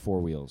 They're more four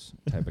wheels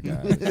type of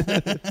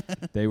guys.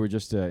 They were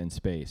just in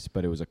space,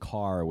 but it was a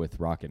car with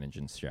rocket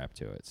engines strapped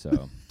to it.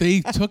 So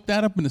They took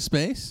that up into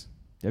space?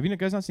 have you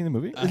guys not seen the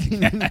movie?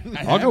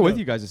 I'll go with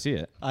you guys to see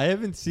it. I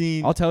haven't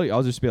seen. I'll tell you.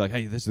 I'll just be like,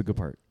 hey, this is the good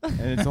part. And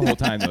it's the whole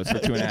time, though. It's for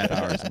 2.5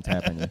 hours. I'm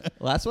tapping you.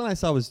 Last one I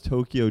saw was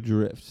Tokyo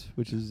Drift,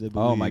 which is, I believe,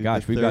 Oh, my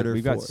gosh. the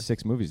We've got fourth.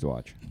 6 movies to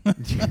watch. What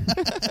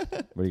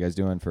are you guys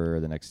doing for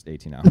the next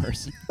 18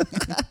 hours?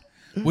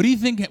 What do you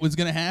think was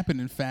going to happen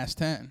in Fast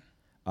 10?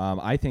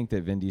 I think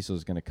that Vin Diesel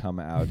is going to come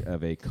out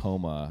of a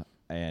coma,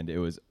 and it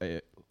was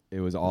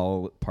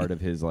all part of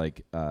his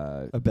like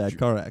a bad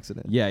car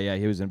accident. Yeah,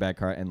 he was in a bad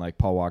car, and like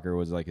Paul Walker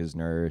was like his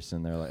nurse,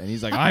 and and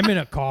he's like, I'm in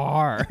a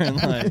car, and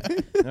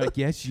they're like,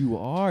 yes, you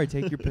are.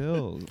 Take your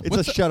pills. It's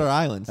a Shutter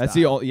Island. That's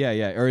style.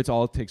 or it's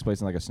all takes place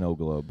in like a snow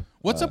globe.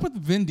 What's up with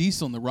Vin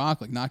Diesel and The Rock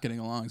like not getting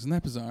along? Isn't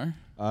that bizarre?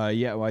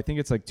 Well, I think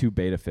it's like 2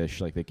 beta fish,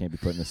 like they can't be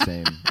put in the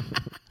same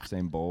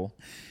bowl.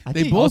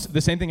 They both Also, the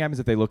same thing happens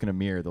if they look in a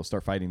mirror; they'll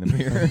start fighting the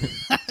mirror.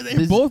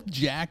 they're both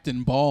jacked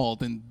and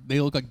bald, and they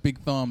look like big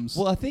thumbs.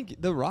 Well, I think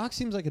The Rock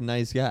seems like a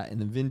nice guy, and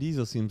then Vin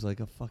Diesel seems like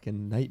a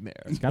fucking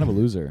nightmare. He's kind of a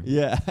loser.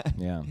 Yeah.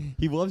 Yeah.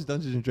 He loves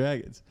Dungeons and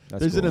Dragons.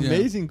 That's There's cool. an Yeah.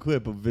 amazing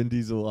clip of Vin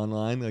Diesel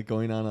online, like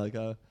going on like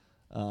a.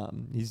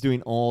 He's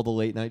doing all the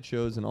late night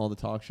shows and all the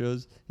talk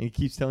shows, and he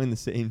keeps telling the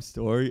same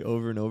story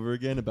over and over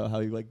again about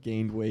how he like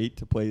gained weight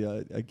to play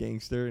a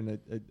gangster in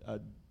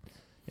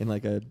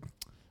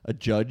a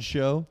judge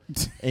show,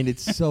 and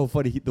it's so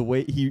funny. The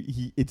way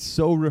he it's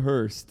so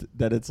rehearsed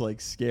that it's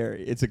like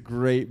scary. It's a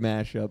great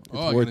mashup.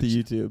 It's worth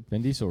the YouTube.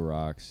 Vin Diesel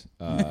rocks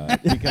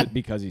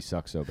because he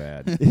sucks so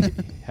bad.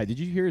 Did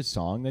you hear his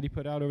song that he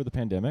put out over the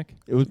pandemic?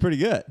 It was pretty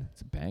good.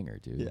 It's a banger,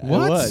 dude. Yeah,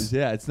 What? It was.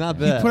 Yeah, it's not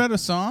He bad. put out a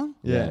song?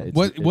 Yeah.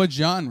 What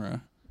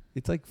genre?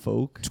 It's like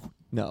folk.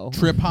 No.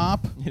 Trip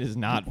hop? It is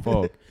not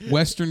folk.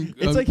 Western?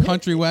 It's like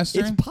country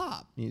western? It's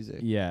pop music.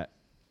 Yeah,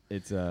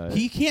 it's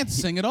He can't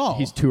sing at all.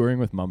 He's touring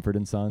with Mumford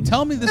and Sons.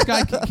 Tell me this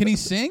guy, can he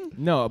sing?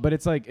 No, but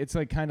it's like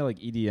kind of like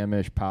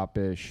EDM-ish,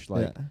 pop-ish.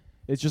 Like Yeah.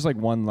 it's just like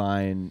one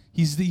line.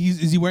 Is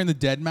he wearing the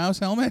Dead Mouse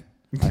helmet?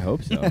 I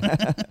hope so.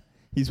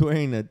 He's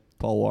wearing a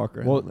Paul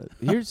Walker Well, helmet.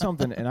 here's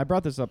something, and I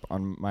brought this up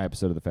on my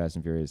episode of the Fast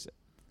and Furious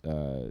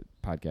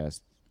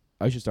podcast.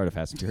 I should start a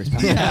Fast and Furious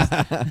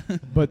podcast.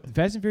 But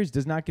Fast and Furious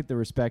does not get the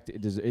respect.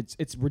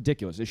 It's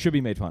ridiculous. It should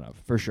be made fun of,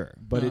 for sure.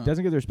 But it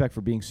doesn't get the respect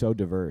for being so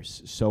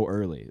diverse so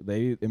early.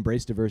 They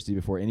embraced diversity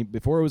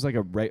before it was like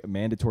a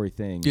mandatory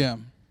thing. Yeah.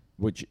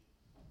 Which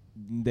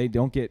they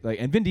don't get,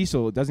 like, and Vin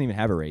Diesel doesn't even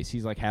have a race.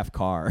 He's like half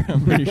car,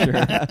 I'm pretty sure.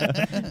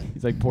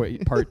 He's like part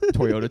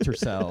Toyota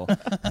Tercel.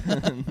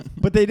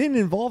 But they didn't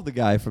involve the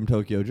guy from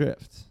Tokyo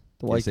Drift.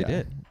 The white Yes, they guy.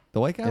 did. The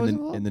white guy was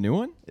involved? In the new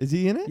one? Is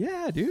he in it?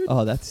 Yeah, dude.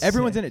 Oh, that's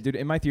Everyone's sick. in it, dude.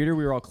 In my theater,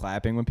 we were all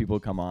clapping when people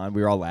would come on.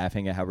 We were all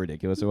laughing at how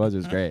ridiculous it was. It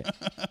was great.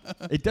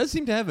 It does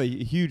seem to have a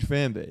huge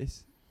fan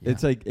base. Yeah.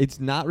 It's like it's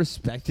not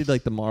respected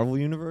like the Marvel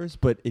universe,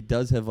 but it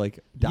does have like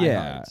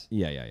diehards.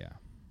 Yeah.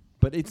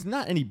 But it's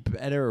not any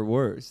better or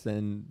worse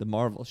than the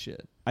Marvel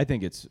shit. I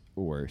think it's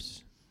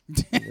worse.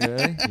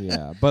 Really?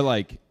 Yeah, but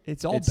like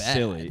It's all bad.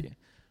 silly.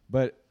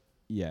 But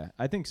yeah,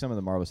 I think some of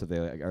the Marvel stuff they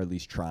are at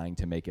least trying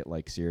to make it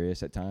like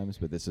serious at times.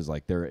 But this is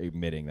like they're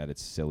admitting that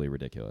it's silly,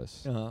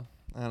 ridiculous. I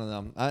don't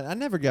know. I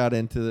never got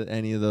into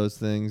any of those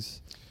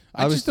things.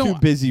 I I was just too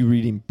don't- busy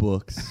reading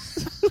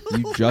books.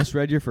 You just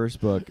read your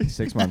first book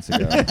 6 months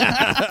ago,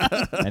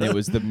 and it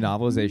was the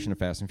novelization of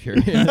Fast and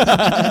Furious.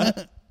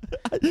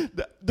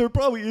 There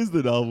probably is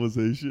the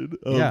novelization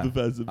of the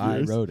Fast and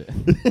I Furious. wrote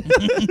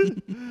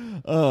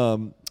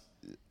it.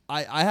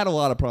 I had a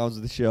lot of problems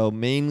with the show,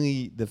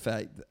 mainly the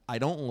fact that I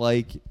don't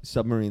like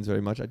submarines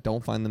very much. I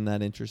don't find them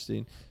that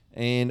interesting.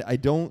 And I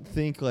don't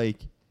think, like,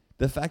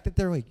 the fact that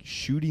they're, like,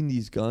 shooting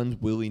these guns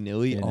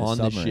willy-nilly In a on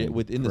the submarine. shit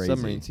within the Crazy.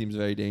 submarine seems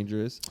very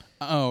dangerous.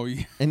 Oh,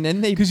 yeah. And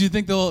then they... Because you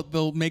think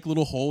they'll make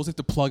little holes they have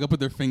to plug up with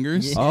their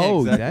fingers? Yeah.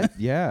 Oh,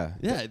 exactly. yeah.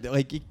 Yeah,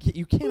 like,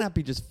 you cannot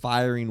be just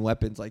firing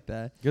weapons like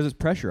that. Because it's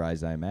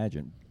pressurized, I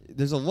imagine.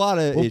 There's a lot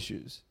of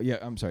issues. Yeah,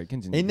 I'm sorry.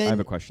 Continue. And then I have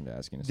a question to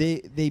ask you. In a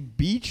second. They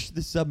beached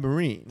the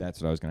submarine,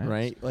 That's what I was going to ask.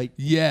 right? Like,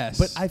 Yes.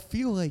 but I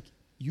feel like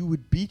you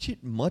would beach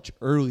it much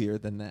earlier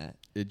than that.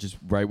 It just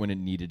right when it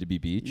needed to be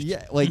beached.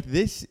 Yeah, like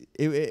this,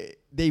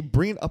 they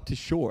bring it up to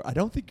shore. I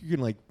don't think you can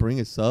like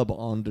bring a sub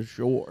onto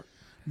shore.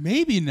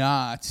 Maybe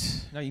not.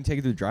 No, you can take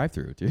it through the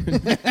drive-through, dude.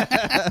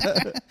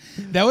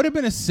 That would have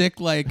been a sick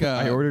like.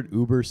 I ordered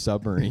Uber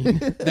submarine.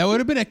 That would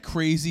have been a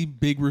crazy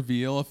big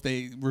reveal if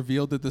they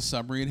revealed that the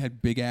submarine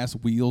had big ass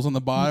wheels on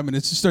the bottom and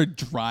it just started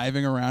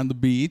driving around the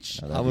beach.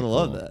 I would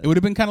love that. It would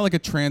have been kind of like a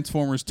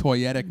Transformers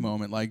toyetic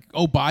moment, like,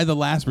 oh, buy the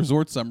Last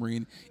Resort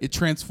submarine. It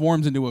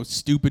transforms into a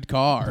stupid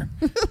car.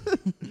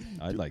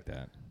 I'd like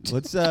that.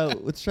 Let's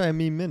try a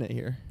meme minute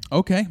here.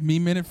 Okay,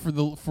 meme minute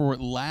for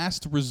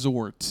Last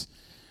Resort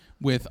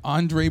with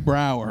Andre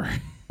Braugher.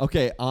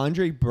 Okay,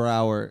 Andre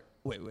Braugher.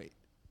 Wait.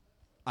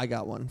 I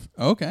got one,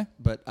 Okay.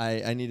 but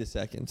I need a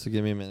second, so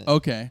give me a minute.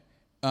 Okay.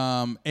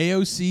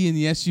 AOC in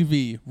the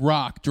SUV,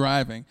 Rock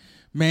driving.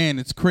 Man,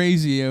 it's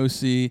crazy,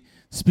 AOC.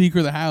 Speaker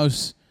of the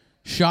House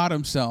shot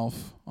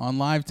himself on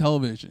live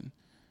television.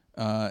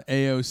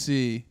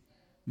 AOC.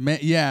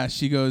 Yeah,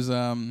 she goes,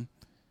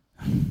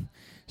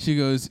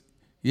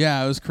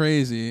 yeah, it was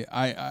crazy.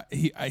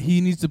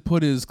 He needs to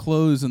put his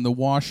clothes in the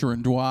washer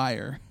and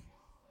dryer.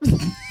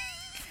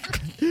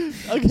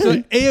 Okay. So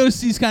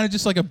AOC's kind of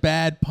just like a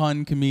bad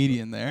pun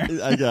comedian there.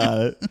 I got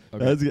it.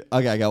 Okay. That's good.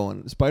 Okay, I got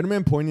one.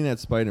 Spider-Man pointing at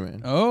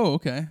Spider-Man. Oh,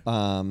 okay.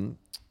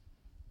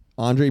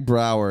 Andre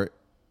Braugher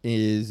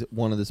is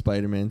one of the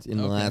Spider-Mans in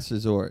The Okay. Last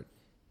Resort.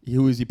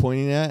 Who is he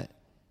pointing at?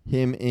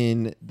 Him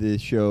in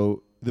the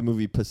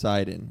movie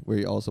Poseidon, where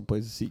he also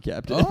plays the sea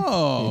captain.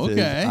 Oh, He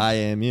okay. says, I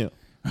am you.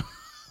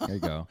 There you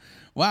go.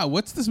 Wow,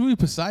 what's this movie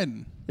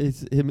Poseidon?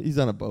 It's him. He's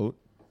on a boat.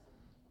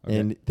 Okay.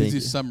 And Is he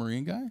a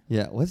submarine guy?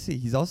 yeah, let's see.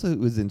 He's also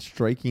was in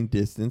Striking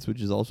Distance, which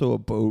is also a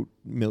boat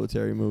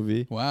military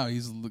movie. Wow,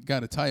 he's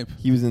got a type.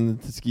 He was in the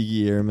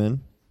Tuskegee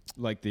Airmen.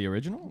 Like the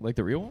original? Like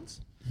the real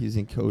ones? He was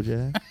in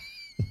Kojak.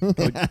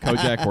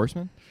 Kojak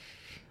Horseman?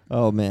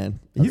 Oh man,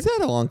 he's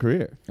had a long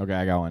career. Okay,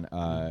 I got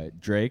one.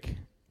 Drake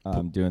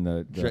doing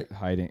the Drake.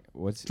 hiding.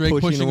 What's Drake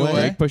pushing away.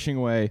 Drake pushing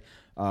away.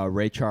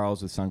 Ray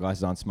Charles with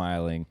sunglasses on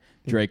smiling.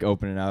 Drake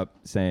opening up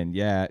saying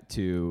yeah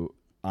to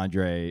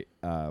Andre,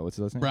 what's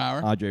his last name?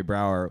 Braugher. Andre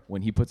Braugher,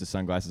 when he puts his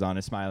sunglasses on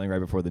and smiling right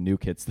before the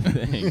nuke hits the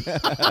thing.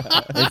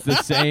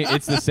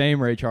 It's the same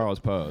Ray Charles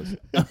pose.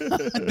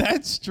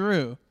 That's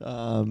true.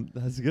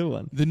 That's a good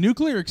one. The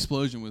nuclear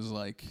explosion was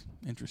like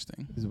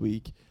interesting. It was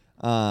weak.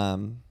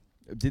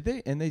 Did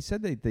they? And they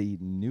said they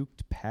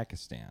nuked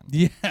Pakistan.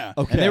 Yeah.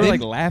 Okay. And they were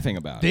like laughing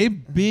about They it.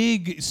 have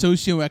big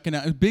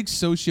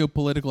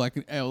socio-political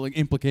like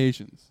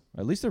implications.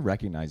 At least they're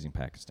recognizing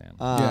Pakistan.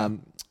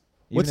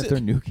 What's Even if they're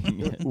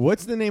nuking it.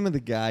 What's the name of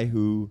the guy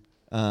who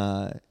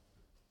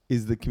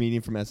is the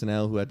comedian from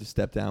SNL who had to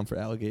step down for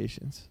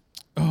allegations?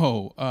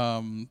 Oh,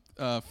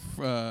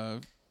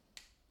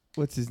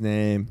 What's his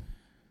name?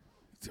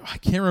 I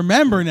can't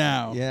remember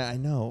now. Yeah, I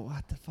know.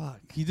 What the fuck?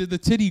 He did the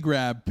titty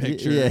grab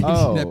picture. yeah.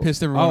 That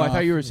pissed everyone off. I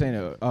thought you were saying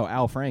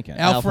Al Franken.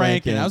 Al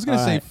Franken. Franken. I was going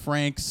to All say right.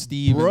 Frank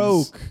Stevens.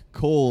 Broke,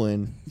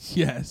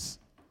 Yes.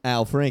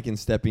 Al Franken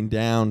stepping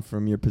down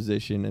from your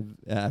position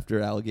after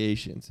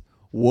allegations.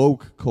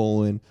 Woke,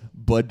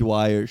 Budd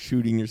Dwyer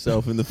shooting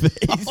yourself in the face.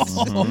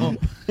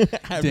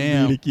 After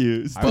Damn. being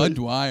accused. Budd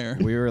Dwyer.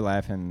 We were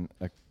laughing.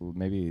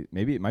 Maybe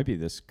it might be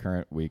this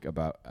current week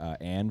about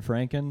Anne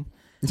Franken.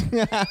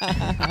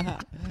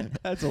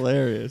 That's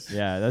hilarious.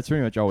 Yeah, that's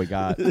pretty much all we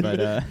got.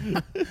 But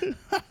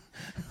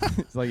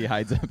it's like he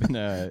hides up in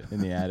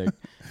the attic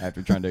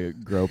after trying to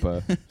grope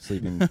a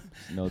sleeping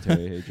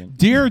military agent.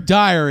 Dear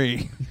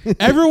Diary,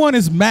 everyone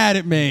is mad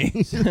at me.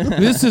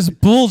 This is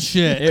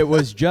bullshit. It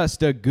was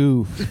just a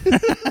goof.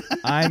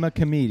 I'm a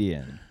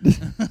comedian.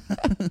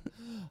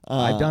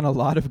 I've done a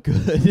lot of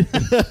good.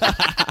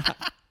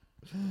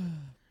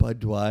 Budd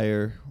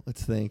Dwyer.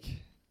 Let's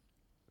think.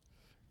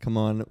 Come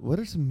on. What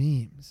are some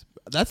memes?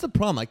 That's the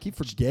problem. I keep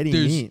forgetting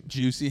There's memes.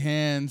 Juicy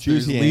Hands.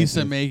 Juicy There's Lisa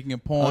Hands. making a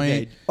point.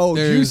 Okay. Oh,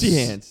 There's- Juicy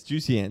Hands.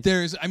 Juicy Hands.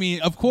 There's,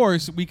 of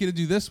course, we could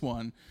do this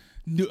one.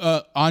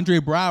 Andre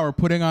Braugher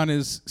putting on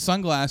his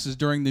sunglasses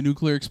during the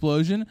nuclear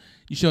explosion.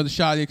 You show the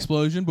shot of the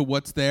explosion, but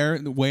what's there,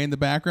 way in the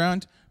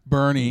background?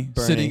 Bernie.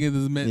 Sitting in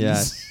the mittens.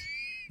 Yes.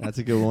 That's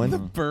a good one. The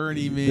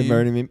Bernie meme. The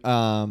Bernie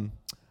meme.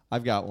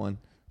 I've got one.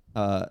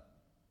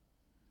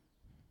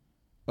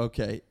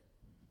 Okay.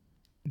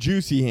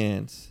 Juicy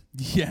Hands.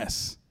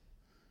 Yes.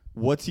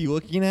 What's he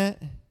looking at?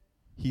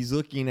 He's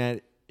looking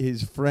at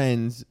his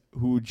friends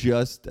who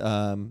just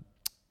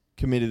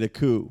committed a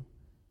coup.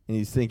 And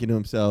he's thinking to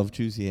himself,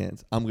 Juicy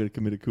Hands, I'm going to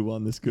commit a coup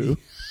on this coup.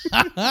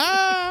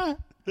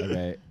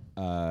 Okay.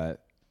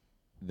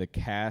 The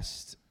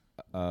cast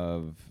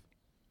of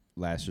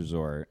Last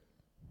Resort,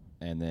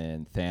 and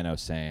then Thanos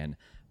saying,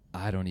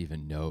 I don't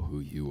even know who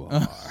you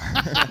are.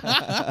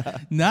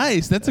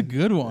 Nice. That's a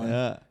good one.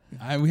 Yeah.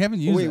 We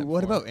haven't used Wait, that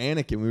what before. about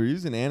Anakin? We were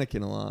using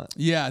Anakin a lot.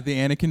 Yeah, the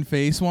Anakin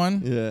face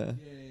one. Yeah.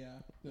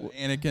 The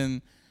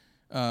Anakin,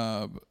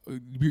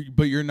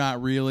 but you're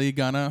not really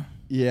gonna.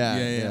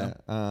 Yeah.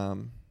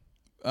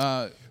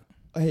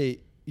 Hey,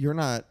 you're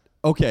not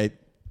okay.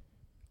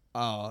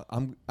 I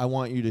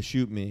want you to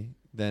shoot me.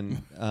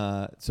 Then,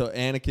 so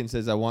Anakin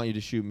says, "I want you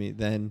to shoot me."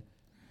 Then,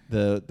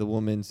 the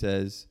woman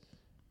says,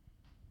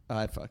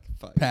 "I fuck."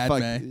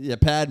 Padme. Yeah,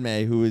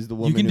 Padme, who is the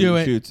woman can who do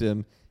it. shoots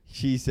him.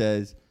 she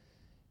says,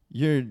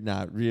 "You're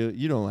not real.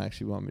 You don't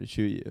actually want me to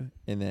shoot you."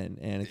 And then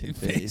Anakin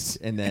face,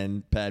 and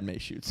then Padme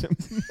shoots him.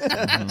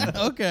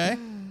 Okay.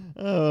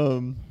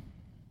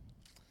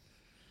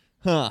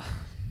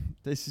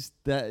 This is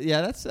that.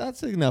 Yeah,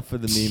 that's enough for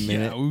the meme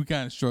minute. Yeah, we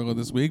kind of struggled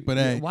this week, but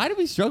hey, Why do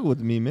we struggle with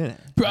the meme minute?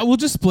 bro, we'll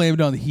just blame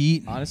it on the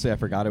heat. Honestly, I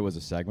forgot it was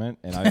a segment,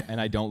 and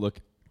I don't look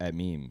at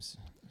memes.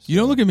 You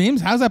don't look at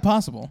memes? How's that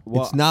possible?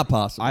 Well, It's not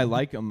possible. I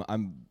like them.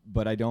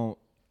 But I don't.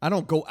 I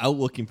don't go out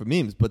looking for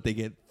memes, but they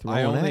get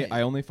thrown at.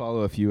 I only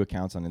follow a few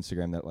accounts on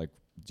Instagram that like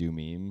do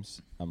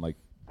memes. I'm like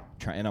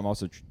trying, and I'm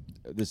also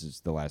this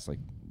is the last like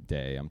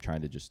day. I'm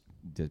trying to just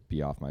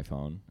be off my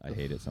phone. I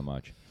hate it so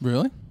much.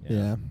 Really?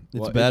 Yeah, it's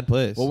Well, a bad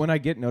place. Well, when I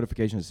get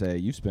notifications that say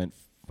you spent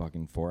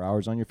fucking 4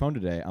 hours on your phone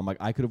today, I'm like,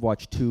 I could have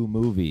watched 2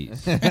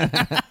 movies.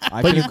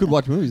 but you could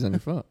watch movies on your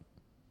phone.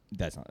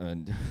 That's not.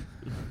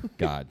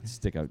 God,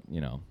 stick a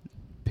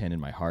pin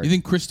in my heart. You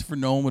think Christopher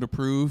Nolan would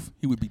approve?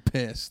 He would be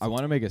pissed. I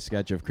want to make a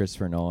sketch of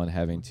Christopher Nolan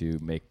having to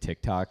make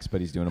TikToks,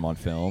 but he's doing them on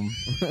film.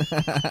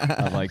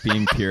 Of like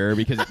being pure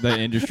because the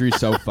industry's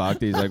so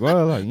fucked. He's like,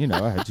 well, I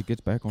had to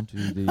get back onto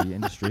the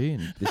industry,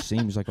 and this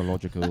seems like a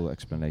logical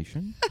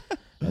explanation.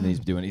 And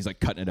he's like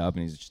cutting it up,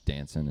 and he's just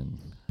dancing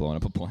and blowing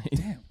up a plane.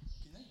 Damn.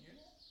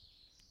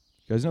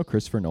 You guys know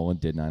Christopher Nolan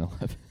did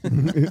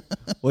 9/11?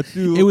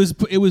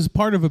 It was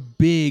part of a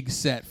big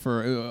set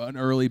for an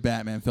early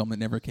Batman film that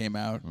never came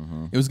out.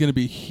 Mm-hmm. It was going to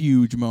be a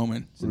huge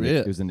moment.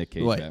 It was the Nick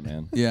Cage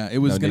Batman. Yeah, it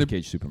was going Nick to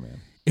Cage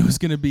Superman. It was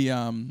going to be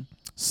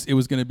it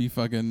was going to be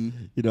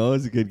fucking You know, it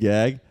was a good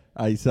gag.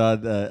 I saw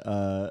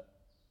that.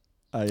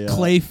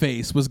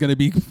 Clayface was going to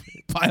be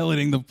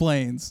piloting the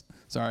planes.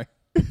 Sorry.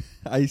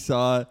 I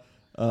saw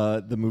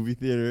the movie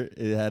theater.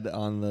 It had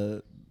on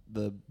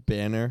the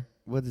banner.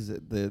 What is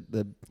it?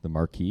 The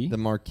marquee. The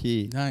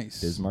marquee. Nice.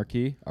 His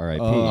marquee.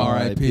 R.I.P.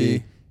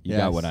 R.I.P. You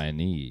got what I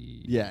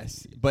need.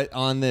 Yes, but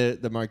on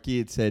the marquee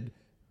it said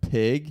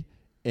pig,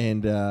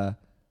 and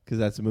because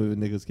that's a movie with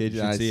Nicolas Cage. You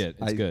should see it.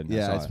 It's good.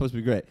 Yeah, it's supposed to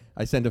be great.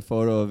 I sent a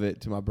photo of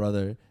it to my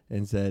brother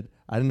and said,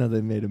 "I didn't know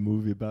they made a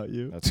movie about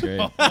you." That's great.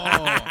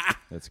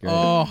 That's great.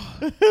 Oh,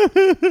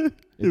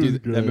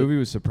 Dude, that movie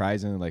was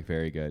surprisingly like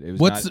very good. It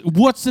was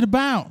what's it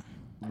about?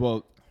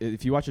 Well,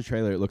 if you watch the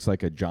trailer, it looks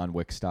like a John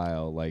Wick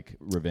style like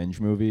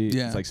revenge movie.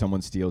 Yeah. It's like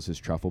someone steals his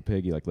truffle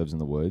pig. He like lives in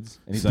the woods.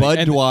 And he's Budd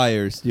like,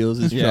 Dwyer steals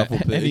his truffle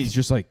pig. And he's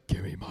just like,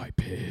 give me my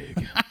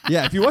pig.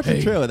 Yeah, if you watch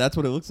the trailer, that's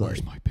what it looks like.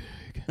 Where's my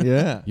pig?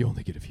 Yeah. You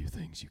only get a few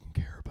things you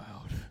can care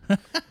about.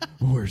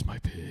 Where's my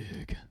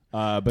pig?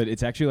 But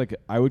it's actually like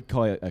I would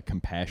call it a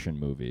compassion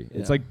movie.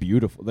 It's like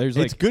beautiful. There's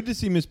It's like good to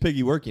see Miss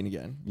Piggy working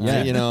again.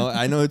 Yeah.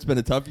 I know it's been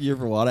a tough year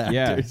for a lot of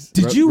actors.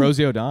 Did you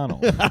Rosie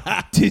O'Donnell?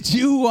 Did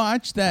you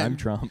watch that? I'm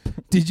Trump.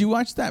 Did you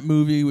watch that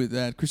movie with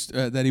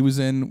that he was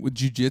in with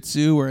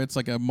jiu-jitsu, where it's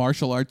like a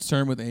martial arts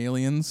term with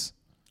aliens?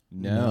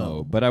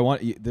 No, but I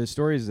want the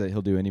story is that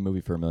he'll do any movie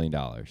for $1 million.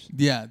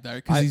 Yeah,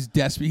 because he's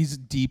desperate. He's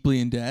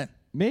deeply in debt.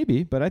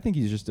 Maybe, but I think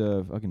he's just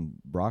a fucking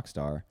rock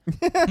star.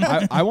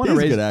 I want to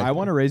raise. I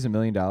want to raise $1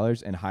 million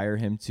and hire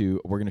him to.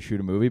 We're gonna shoot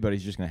a movie, but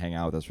he's just gonna hang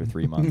out with us for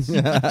 3 months.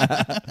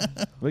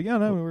 Like, yeah,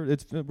 no, we're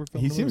filming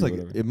He seems like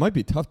whatever. it might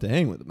be tough to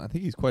hang with him. I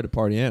think he's quite a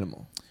party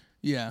animal.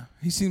 Yeah,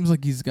 he seems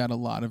like he's got a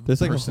lot of.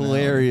 There's like a personality.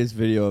 hilarious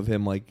video of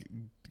him like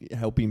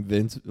helping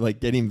Vince,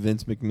 like getting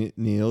Vince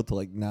McNeil to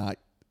like not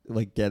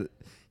like get.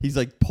 He's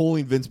like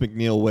pulling Vince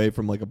McNeil away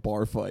from like a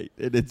bar fight,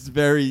 and it's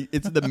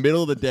in the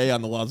middle of the day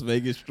on the Las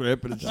Vegas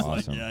Strip, and it's just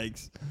awesome. like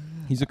yikes.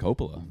 He's a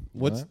Coppola.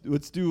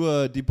 Let's do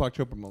Deepak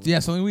Chopra moment. Yeah,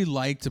 something we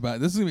liked about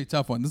this is gonna be a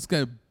tough one. This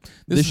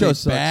This show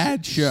is a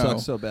bad show.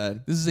 Sucks so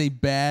bad. This is a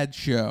bad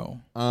show.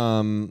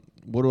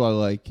 What do I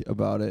like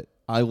about it?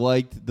 I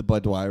liked the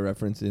Budd Dwyer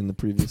reference in the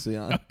previously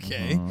on.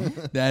 Okay,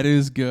 that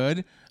is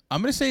good.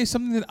 I'm gonna say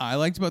something that I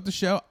liked about the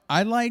show.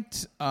 I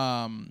liked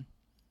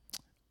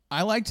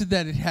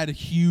that it had a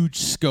huge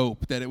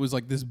scope, that it was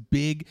like this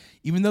big,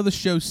 even though the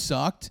show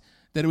sucked,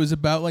 that it was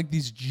about like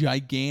these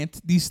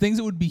things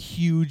that would be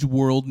huge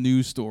world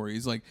news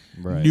stories, like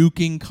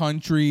nuking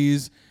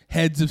countries,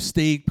 heads of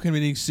state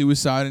committing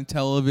suicide on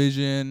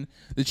television,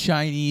 the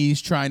Chinese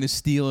trying to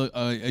steal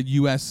a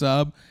U.S.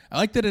 sub. I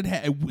like that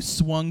it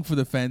swung for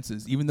the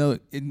fences, even though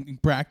in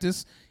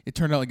practice it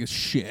turned out like a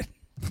shit.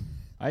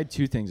 I had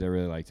 2 things I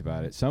really liked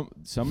about it. Some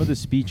of the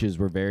speeches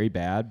were very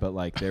bad, but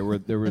like there were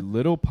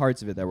little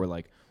parts of it that were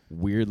like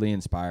weirdly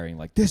inspiring.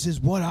 Like, this is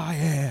what I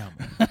am.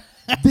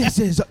 This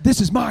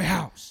is my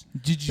house.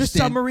 This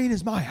submarine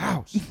is my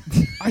house.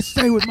 I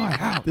stay with my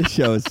house. This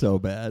show is so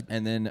bad.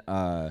 And then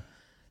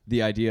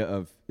the idea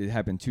of it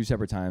happened 2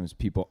 separate times.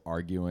 People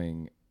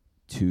arguing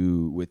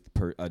with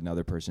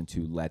another person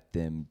to let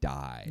them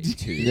die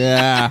too.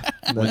 Yeah,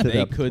 when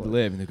they could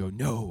live, and they go,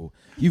 no,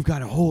 you've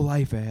got a whole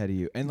life ahead of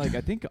you. And like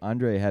I think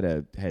Andre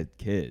had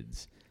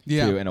kids.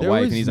 Yeah, too, and a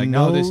wife, and he's like,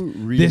 no,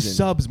 this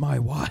sub's my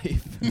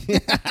wife.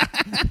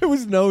 There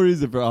was no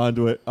reason for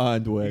Andre.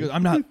 He goes,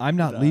 I'm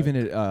not leaving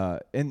it.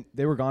 And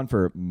they were gone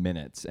for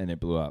minutes, and it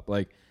blew up.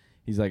 Like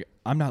he's like,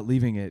 I'm not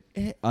leaving it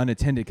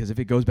unattended because if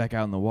it goes back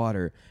out in the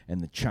water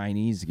and the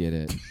Chinese get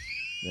it,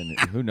 And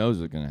who knows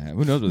what's gonna happen?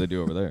 Who knows what they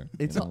do over there?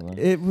 It's You know,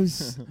 it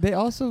was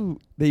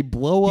they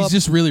blow up. He's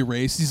just really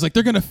racist. He's like,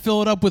 they're gonna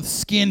fill it up with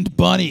skinned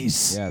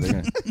bunnies. yeah,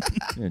 they're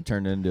gonna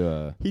turn it into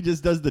a. He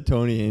just does the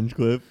Tony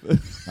Hinchcliffe.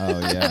 Oh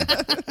yeah.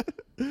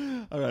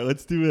 All right,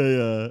 let's do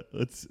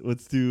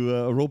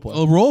a role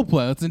play. A role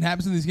play. Let's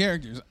inhabit some of these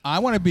characters.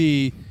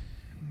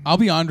 I'll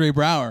be Andre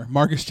Braugher,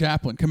 Marcus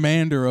Chaplin,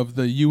 commander of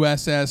the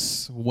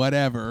USS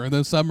whatever,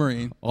 the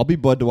submarine. I'll be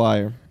Budd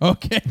Dwyer.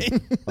 Okay.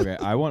 Okay,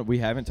 we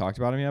haven't talked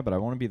about him yet, but I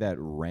want to be that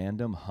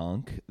random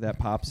hunk that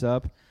pops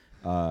up,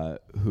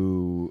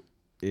 who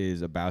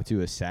is about to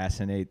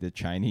assassinate the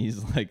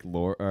Chinese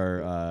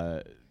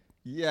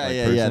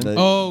Yeah.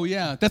 Oh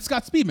yeah, that's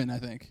Scott Speedman, I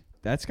think.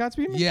 That's Scott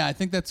Speedman? Yeah, I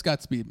think that's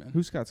Scott Speedman.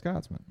 Who's Scott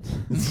Scotsman?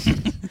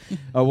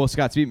 Oh well,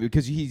 Scott Speedman,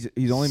 because he's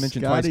only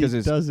mentioned twice because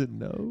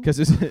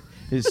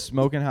his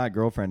smoking hot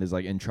girlfriend is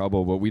like in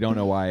trouble, but we don't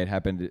know why. It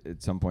happened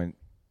at some point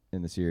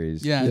in the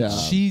series. Yeah.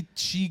 She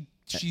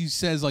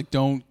says like,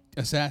 don't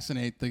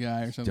assassinate the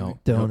guy or something.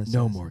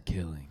 No more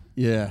killing.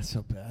 Yeah,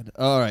 so bad.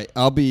 All right,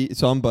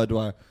 I'm Budd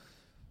Dwyer.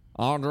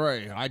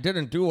 Andre, I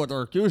didn't do what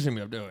they're accusing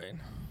me of doing.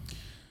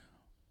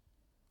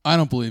 I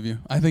don't believe you.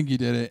 I think you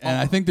did it, and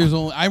I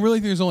really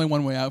think there's only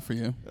one way out for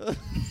you.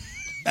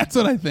 That's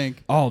what I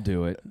think. I'll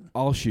do it.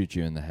 I'll shoot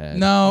you in the head.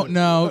 No.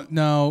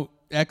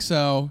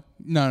 XO.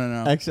 No.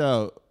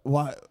 XO.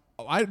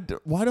 Why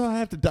do I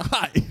have to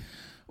die?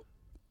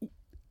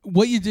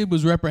 What you did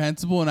was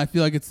reprehensible, and I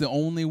feel like it's the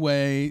only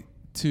way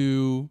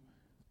to.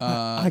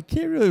 I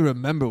can't really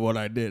remember what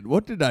I did.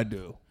 What did I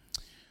do?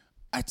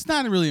 It's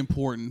not really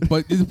important,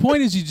 but the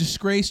point is you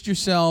disgraced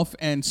yourself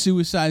and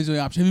suicide is the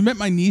option. Have you met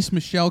my niece,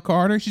 Michelle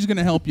Carter? She's going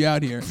to help you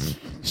out here.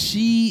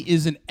 She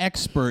is an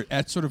expert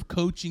at sort of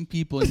coaching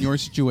people in your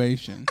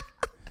situation.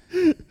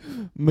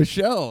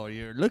 Michelle,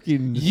 you're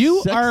looking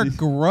You sexy. are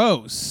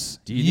gross.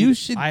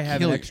 I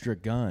have an extra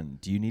gun.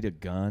 Do you need a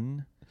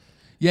gun?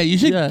 Yeah, you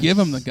should give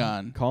him the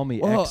gun. Call me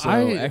Well,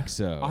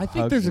 XO. I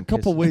think Hugs there's a and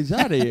couple kisses. ways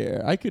out of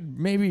here. I could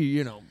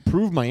maybe,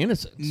 prove my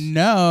innocence.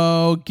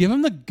 No, give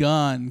him the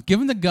gun. Give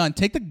him the gun.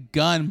 Take the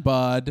gun,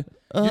 bud.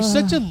 You're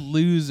such a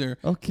loser.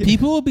 Okay.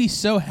 People will be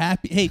so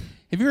happy. Hey,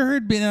 have you ever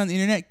heard been on the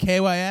internet,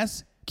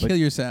 KYS? Kill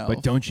yourself.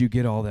 But don't you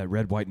get all that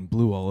red, white, and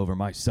blue all over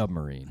my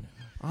submarine.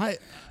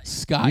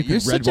 Scott, You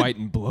can red, white,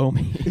 and blow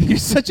me. You're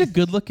such a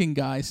good-looking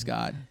guy,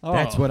 Scott.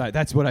 That's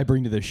what I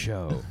bring to the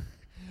show.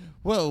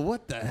 Well,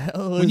 what the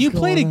hell? When you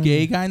played a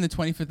gay guy in the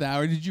 25th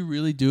hour, did you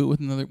really do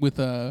it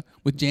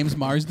with James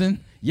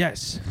Marsden?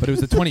 Yes, but it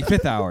was the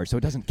 25th hour, so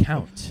it doesn't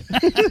count.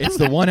 It's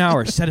the 1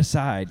 hour set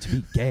aside to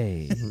be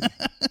gay.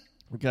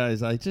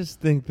 Guys, I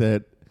just think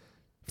that,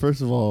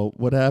 first of all,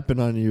 what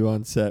happened on you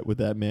on set with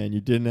that man,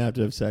 you didn't have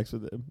to have sex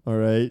with him, all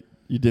right?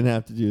 You didn't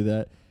have to do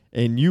that.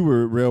 And you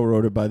were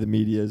railroaded by the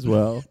media as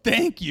well.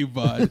 Thank you,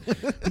 bud.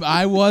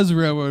 I was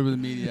railroaded by the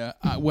media.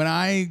 When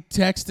I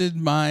texted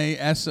my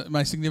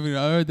significant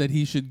other that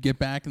he should get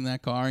back in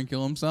that car and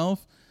kill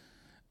himself.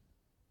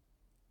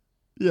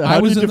 Yeah,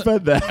 how did you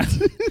defend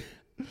that?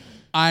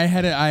 I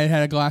had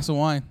a glass of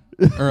wine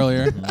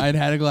earlier. I'd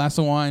had a glass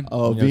of wine.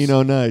 Oh,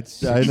 Vino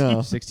nights. I know.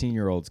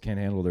 16-year-olds can't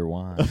handle their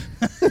wine.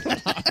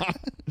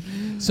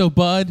 So,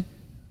 Bud,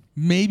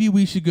 maybe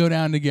we should go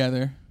down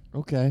together.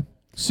 Okay.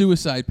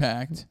 Suicide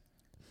pact.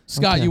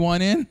 Scott, Okay. you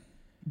want in?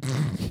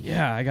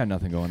 Yeah, I got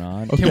nothing going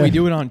on. Okay. Can we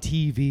do it on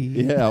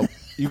TV? Yeah.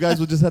 You guys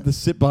will just have to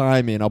sit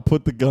behind me, and I'll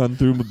put the gun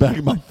through the back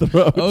of my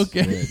throat.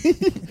 Okay.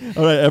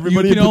 All right,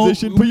 everybody in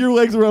position. Put your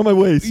legs around my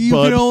waist, You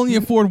bud. can only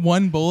afford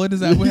one bullet. Is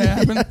that what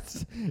happened?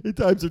 Yes.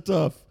 Times are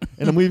tough,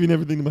 and I'm leaving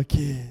everything to my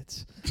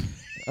kids.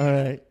 All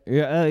right.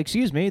 Yeah,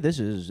 excuse me, this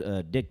is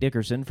Dick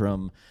Dickerson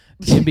from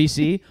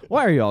NBC.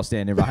 Why are you all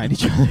standing behind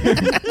each other?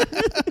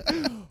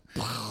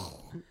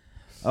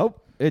 Oh,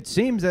 it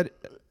seems that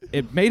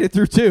it made it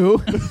through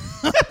two.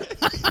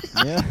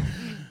 Yeah.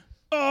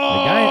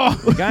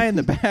 The guy in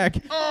the back,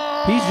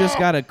 he's just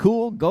got a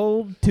cool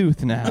gold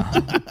tooth now.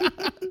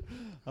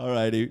 All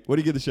righty. What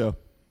do you give the show?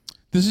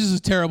 This is a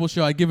terrible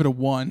show. I give it a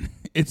 1.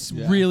 It's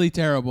really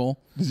terrible.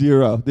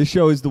 0. This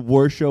show is the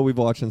worst show we've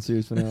watched on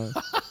series finale.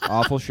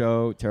 Awful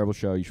show, terrible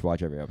show. You should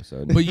watch every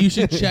episode. But you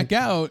should check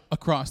out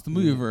Across the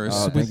Movieverse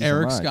Oh, thank with you so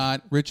Erik much.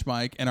 Scott, Rich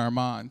Mike, and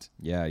Armand.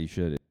 Yeah, you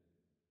should.